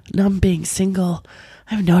numb being single.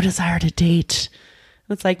 I have no desire to date.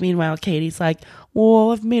 And it's like, meanwhile, Katie's like,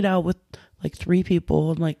 well, I've made out with like 3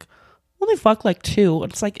 people and like only fucked like 2.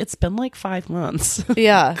 And it's like, it's been like 5 months.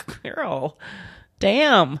 Yeah. Girl,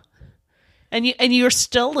 damn. And you're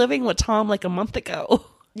still living with Tom like a month ago.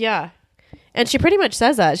 Yeah. And she pretty much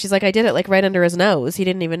says that. She's like, I did it like right under his nose. He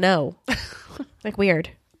didn't even know. Like, weird.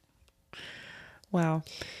 Wow.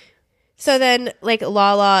 So then, like,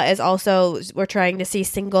 Lala is also, we're trying to see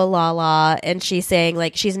single Lala, and she's saying,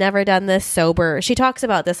 like, she's never done this sober. She talks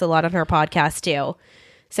about this a lot on her podcast, too.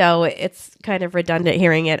 So it's kind of redundant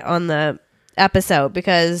hearing it on the episode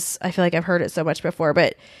because I feel like I've heard it so much before.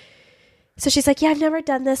 But so she's like, yeah, I've never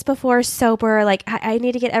done this before sober. Like, I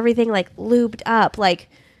need to get everything, like, lubed up. Like,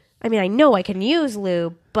 I mean, I know I can use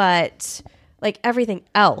lube, but, like, everything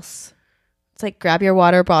else. It's like, grab your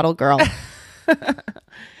water bottle, girl.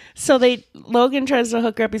 So Logan tries to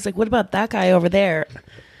hook her up. He's like, what about that guy over there?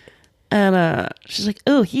 And she's like,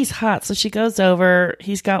 oh, he's hot. So she goes over.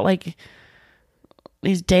 He's got like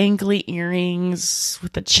these dangly earrings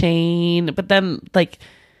with a chain. But then like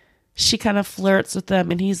she kind of flirts with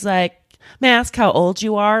them. And he's like, may I ask how old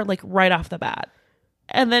you are? Like right off the bat.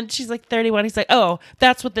 And then she's like 31. He's like, oh,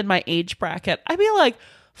 that's within my age bracket. I'd be like,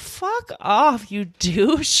 fuck off, you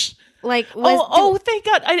douche. Like, Thank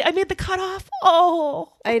God. I made the cutoff.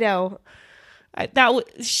 Oh, I know.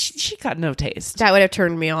 She got no taste. That would have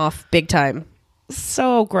turned me off big time.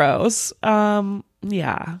 So gross.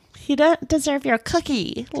 Yeah. He doesn't deserve your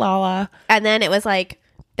cookie, Lala. And then it was like,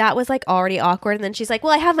 that was like already awkward. And then she's like,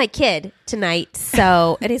 well, I have my kid tonight.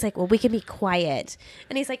 So, and he's like, well, we can be quiet.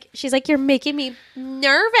 And she's like, you're making me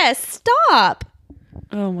nervous. Stop.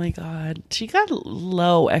 Oh my God. She got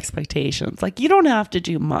low expectations. Like, you don't have to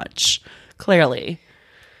do much, clearly.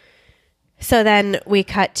 So then we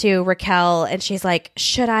cut to Raquel and she's like,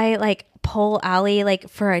 should I like pull Allie like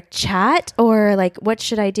for a chat or like, what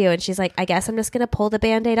should I do? And she's like, I guess I'm just going to pull the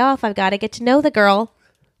Band-Aid off. I've got to get to know the girl.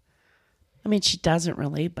 I mean, she doesn't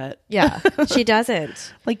really, but Yeah, she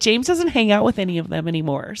doesn't. like James doesn't hang out with any of them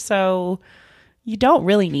anymore. So you don't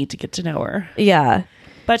really need to get to know her. Yeah.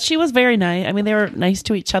 But she was very nice. I mean, they were nice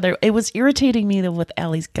to each other. It was irritating me though with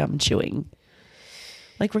Allie's gum chewing.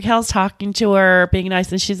 Like Raquel's talking to her, being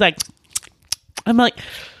nice, and she's like, I'm like,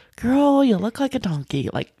 girl, you look like a donkey.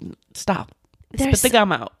 Like, stop. There's- Spit the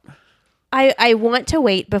gum out. I want to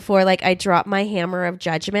wait before like I drop my hammer of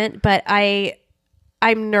judgment, but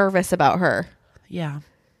I'm nervous about her. Yeah.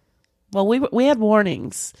 Well, we had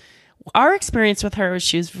warnings. Our experience with her was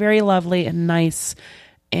she was very lovely and nice,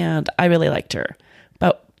 and I really liked her.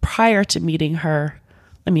 But prior to meeting her,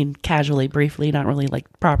 I mean, casually, briefly, not really like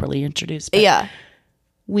properly introduced, but Yeah.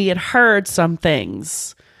 we had heard some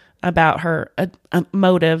things about her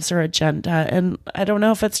motives or agenda, and I don't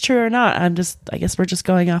know if it's true or not. I guess we're just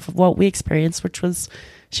going off of what we experienced, which was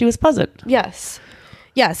she was pleasant. Yes.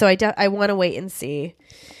 Yeah, so I want to wait and see.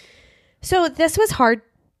 So this was hard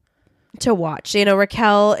to watch. You know,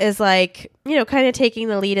 Raquel is like, you know, kind of taking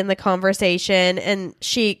the lead in the conversation, and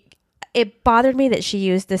it bothered me that she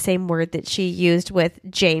used the same word that she used with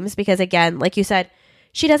James, because again, like you said,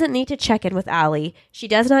 she doesn't need to check in with Allie. She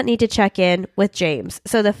does not need to check in with James.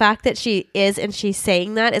 So the fact that she is and she's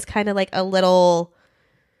saying that is kind of like a little,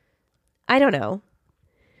 I don't know.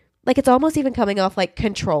 Like it's almost even coming off like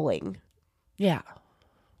controlling. Yeah.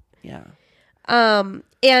 Yeah.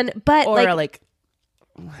 But Or like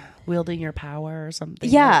wielding your power or something.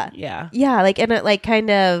 Yeah. Yeah. Yeah, like and it like kind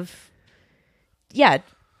of yeah,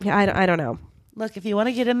 I don't know. Look, if you want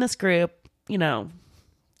to get in this group, you know,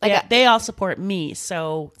 Like they all support me,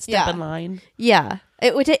 so step Yeah. in line. Yeah.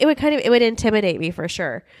 It would intimidate me for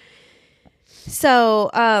sure. So,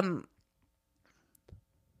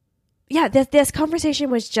 yeah, this conversation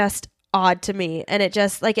was just odd to me, and it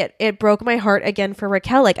just like it broke my heart again for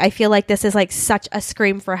Raquel. Like I feel like this is like such a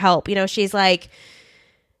scream for help. You know, she's like,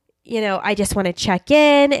 you know, I just want to check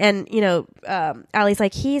in, and you know, Allie's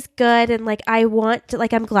like, he's good, and like I want to,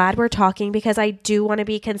 like I'm glad we're talking because I do want to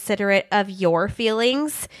be considerate of your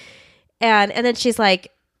feelings, and then she's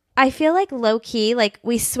like, I feel like low key, like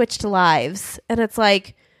we switched lives, and it's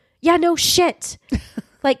like, yeah, no shit.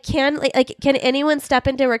 Like can anyone step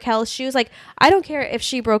into Raquel's shoes? Like I don't care if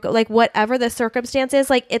she broke, like whatever the circumstance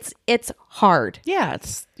is, like it's hard. Yeah.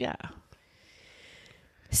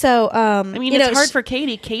 So, I mean, you it's know, hard for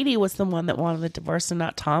Katie. Katie was the one that wanted the divorce and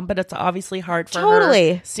not Tom, but it's obviously hard for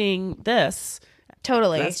Totally. her seeing this.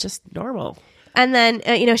 totally. That's just normal. And then,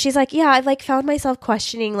 you know, she's like, yeah, I've like found myself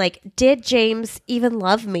questioning, like, did James even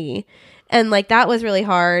love me? And like, that was really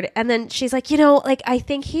hard. And then she's like, you know, like, I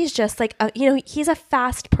think he's just like, you know, he's a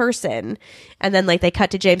fast person. And then like they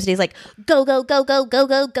cut to James and he's like, go, go, go, go, go,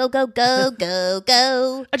 go, go, go, go, go,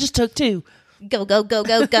 go, I just took 2. go, go, go,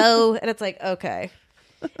 go, go. And it's like, okay.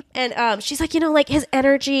 And she's like, you know, like his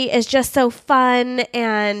energy is just so fun.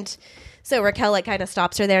 And so Raquel like kind of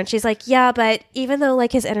stops her there and she's like, yeah, but even though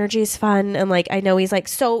like his energy is fun and like I know he's like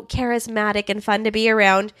so charismatic and fun to be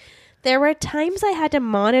around, there were times I had to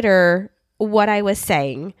monitor what I was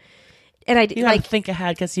saying. And I You like gotta think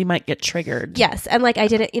ahead because you might get triggered. yes, and like I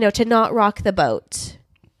didn't, you know, to not rock the boat.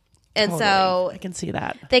 And Totally. so I can see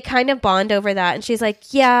that. they kind of bond over that. And she's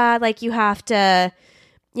like, yeah, like you have to,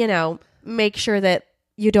 you know, make sure that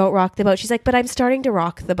you don't rock the boat. She's like, but I'm starting to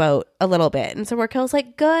rock the boat a little bit. And so Raquel's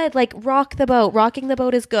like, good, like rock the boat. Rocking the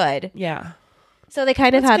boat is good. Yeah. So they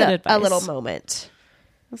kind of That's had good a advice. little moment.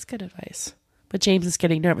 That's good advice. But James is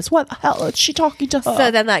getting nervous. What the hell is she talking to her?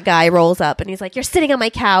 So then that guy rolls up and he's like, you're sitting on my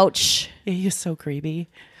couch. Yeah, he's so creepy.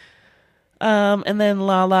 And then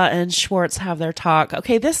Lala and Schwartz have their talk.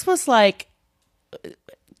 Okay, this was like,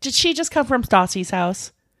 did she just come from Stassi's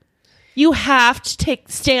house? You have to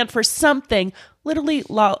stand for something. Literally,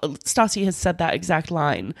 Stassi has said that exact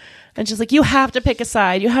line. And she's like, you have to pick a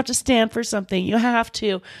side. You have to stand for something. You have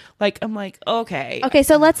to. Like, I'm like, okay. Okay,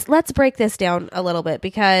 so let's break this down a little bit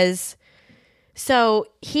because so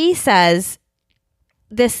he says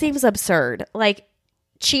this seems absurd. Like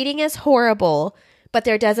cheating is horrible, but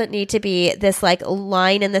there doesn't need to be this like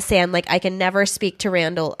line in the sand like I can never speak to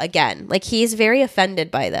Randall again. Like he's very offended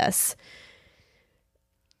by this.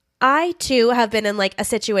 I too have been in like a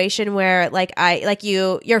situation where like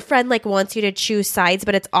your friend like wants you to choose sides,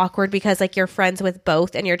 but it's awkward because like you're friends with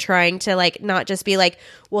both and you're trying to like not just be like,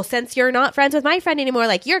 well, since you're not friends with my friend anymore,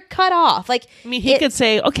 like you're cut off. Like I mean, he could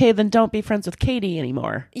say, okay, then don't be friends with Katie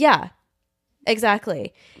anymore. yeah,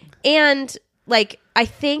 exactly. And like I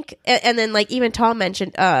think, and then like even Tom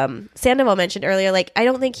mentioned, Sandoval mentioned earlier, like I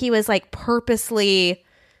don't think he was like purposely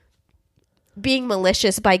being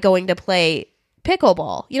malicious by going to play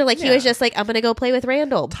pickleball. You know, like he Yeah. was just like, I'm gonna go play with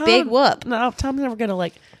Randall. Big whoop. No, Tom's never gonna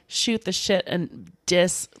like shoot the shit and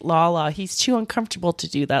diss Lala. He's too uncomfortable to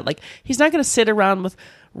do that. Like he's not gonna sit around with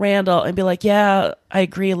Randall and be like, yeah, I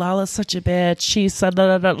agree, Lala's such a bitch. She said da,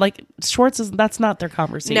 da, da. Like Schwartz is, that's not their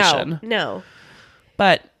conversation. No.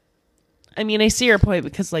 But I mean, I see her point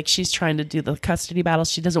because like she's trying to do the custody battle.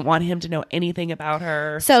 She doesn't want him to know anything about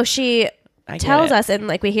her. So she I get tells it. us, and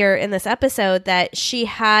like we hear in this episode, that she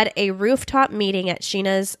had a rooftop meeting at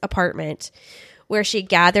Sheena's apartment where she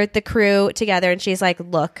gathered the crew together, and she's like,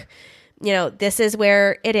 look, you know, this is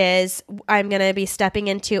where it is. I'm going to be stepping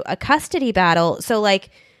into a custody battle. So like,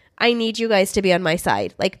 I need you guys to be on my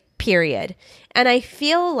side, like, period. And I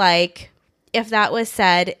feel like if that was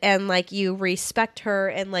said and like you respect her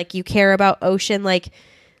and like you care about Ocean, like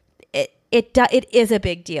it is a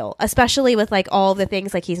big deal, especially with like all the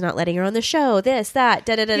things like he's not letting her on the show, this, that,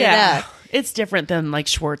 da da da da. It's different than like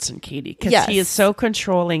Schwartz and Katie because Yes. he is so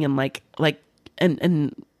controlling and like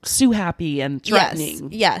and Sue happy and threatening.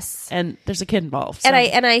 Yes. And there's a kid involved. So.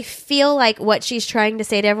 And I feel like what she's trying to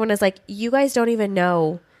say to everyone is like, you guys don't even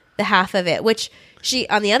know the half of it, which she,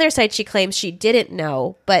 on the other side, she claims she didn't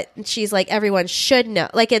know, but she's like, everyone should know.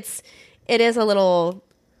 Like it is a little,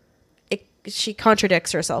 she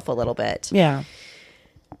contradicts herself a little bit. Yeah.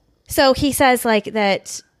 So he says like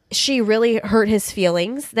that she really hurt his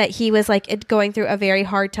feelings, that he was like going through a very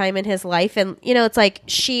hard time in his life. And, you know, it's like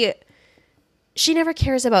she never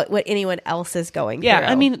cares about what anyone else is going Yeah. through.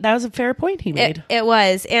 I mean, that was a fair point he made. It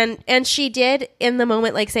was. And she did in the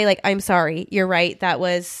moment, like say like, I'm sorry, you're right. That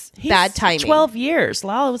was bad timing. 12 years.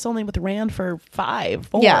 Lala was only with Rand for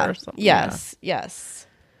 4 Yeah. or something. Yes. Yes.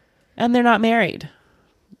 And they're not married.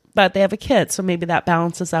 But they have a kid, so maybe that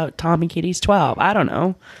balances out Tom and Katie's 12. I don't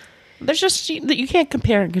know. There's just, you can't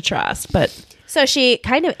compare and contrast, but... So she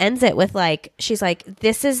kind of ends it with like, she's like,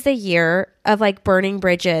 this is the year of like burning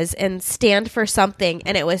bridges and stand for something.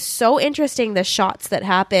 And it was so interesting, the shots that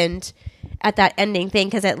happened at that ending thing,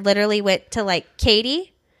 because it literally went to like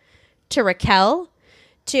Katie, to Raquel,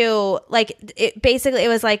 to like, it basically, it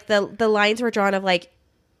was like the lines were drawn of like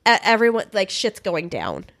everyone, like shit's going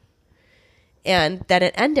down. And then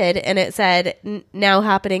it ended and it said, now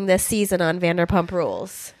happening this season on Vanderpump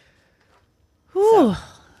Rules. Whew.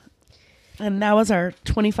 And that was our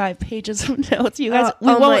 25 pages of notes. You guys,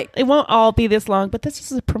 it won't all be this long, but this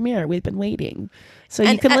is a premiere. We've been waiting. So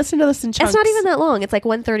you can listen to this in chunks. It's not even that long. It's like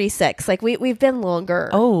 1:36. Like we've been longer.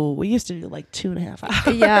 Oh, we used to do like 2.5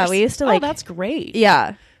 hours. Yeah, we used to like. Oh, that's great.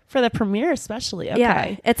 Yeah. For the premiere especially. Okay.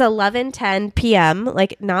 Yeah. It's 11:10 p.m.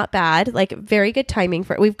 Like not bad. Like very good timing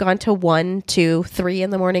for it. We've gone to 1, 2, 3 in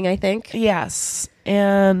the morning, I think. Yes.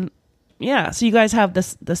 And yeah, so you guys have the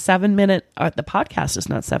 7-minute, the podcast is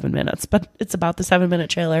not 7 minutes, but it's about the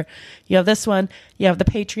 7-minute trailer. You have this one. You have the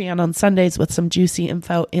Patreon on Sundays with some juicy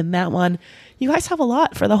info in that one. You guys have a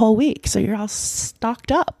lot for the whole week, so you're all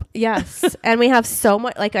stocked up. Yes. And we have so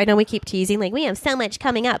much, like I know we keep teasing, like we have so much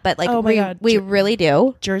coming up, but like Oh my God. we really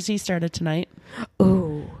do. Jersey started tonight.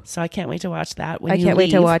 Ooh. So I can't wait to watch that. When I you can't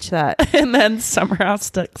wait to leave. watch that. And then Summer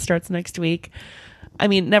House starts next week. I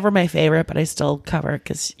mean, never my favorite, but I still cover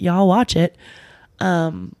because y'all watch it.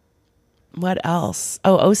 What else?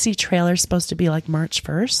 Oh, OC trailer's supposed to be like March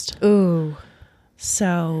 1st. Ooh.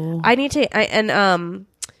 So I need to,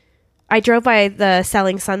 I drove by the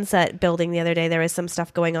Selling Sunset building the other day. There was some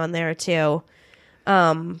stuff going on there too.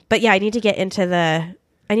 But yeah, I need to get into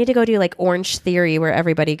I need to go do like Orange Theory where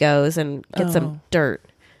everybody goes and get some dirt.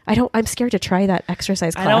 I'm scared to try that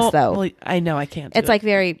exercise class though. Well, I know I can't. It's like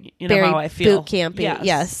very, you know very how I feel. boot campy.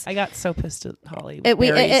 Yes. I got so pissed at Holly.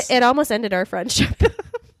 It almost ended our friendship.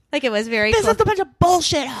 Like it was very. This is a bunch of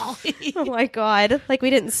bullshit, Holly. Oh my God! Like we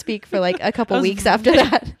didn't speak for like a couple weeks after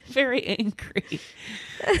that. Very angry.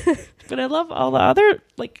 But I love all the other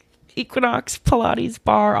like Equinox, Pilates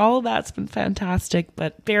bar. All of that's been fantastic.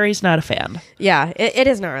 But Barry's not a fan. Yeah, it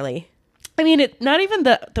is gnarly. I mean, not even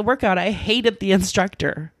the workout. I hated the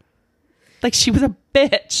instructor. Like she was a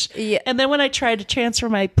bitch. Yeah. And then when I tried to transfer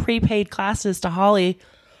my prepaid classes to Holly,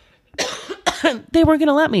 they weren't going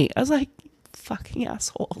to let me. I was like, fucking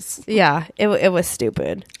assholes. Yeah, it was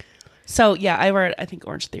stupid. So yeah, I think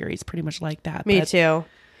Orange Theory is pretty much like that. Me too.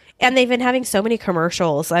 And they've been having so many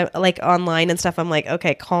commercials, like online and stuff. I'm like,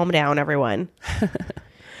 okay, calm down, everyone.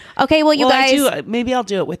 Okay, well, you guys. Maybe I'll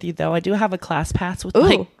do it with you though. I do have a class pass with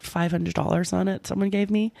like $500 on it. Someone gave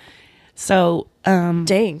me. So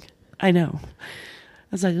Dang. I know. I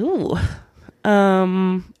was like, ooh.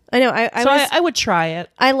 I know. I would try it.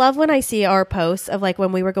 I love when I see our posts of like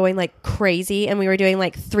when we were going like crazy and we were doing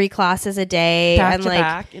like 3 classes a day Back and to like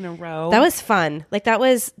back in a row. that was fun. Like that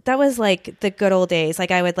was like the good old days.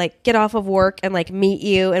 Like I would like get off of work and like meet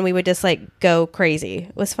you and we would just like go crazy.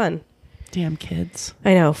 It was fun. Damn kids.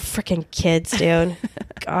 I know, freaking kids, dude.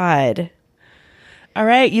 God. All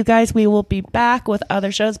right, you guys, we will be back with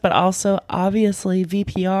other shows, but also obviously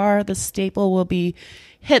VPR, the staple, will be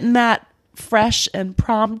hitting that fresh and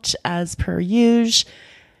prompt as per usual.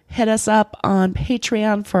 Hit us up on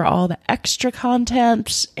Patreon for all the extra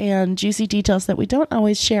content and juicy details that we don't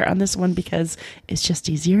always share on this one because it's just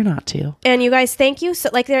easier not to. And you guys, thank you. So,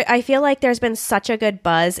 like, I feel like there's been such a good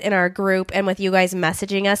buzz in our group and with you guys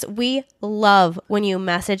messaging us. We love when you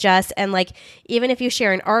message us. And, like, even if you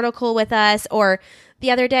share an article with us, or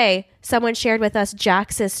the other day, someone shared with us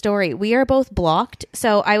Jax's story. We are both blocked.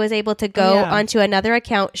 So I was able to go onto another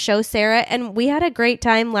account, show Sarah, and we had a great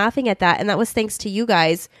time laughing at that. And that was thanks to you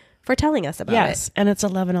guys for telling us about it. Yes, and it's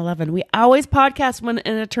 11/11. We always podcast when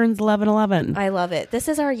and it turns 11/11. I love it. This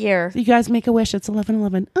is our year. You guys make a wish. It's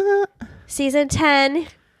 11/11. Season 10.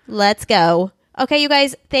 Let's go. Okay, you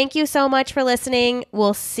guys, thank you so much for listening.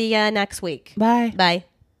 We'll see you next week. Bye. Bye.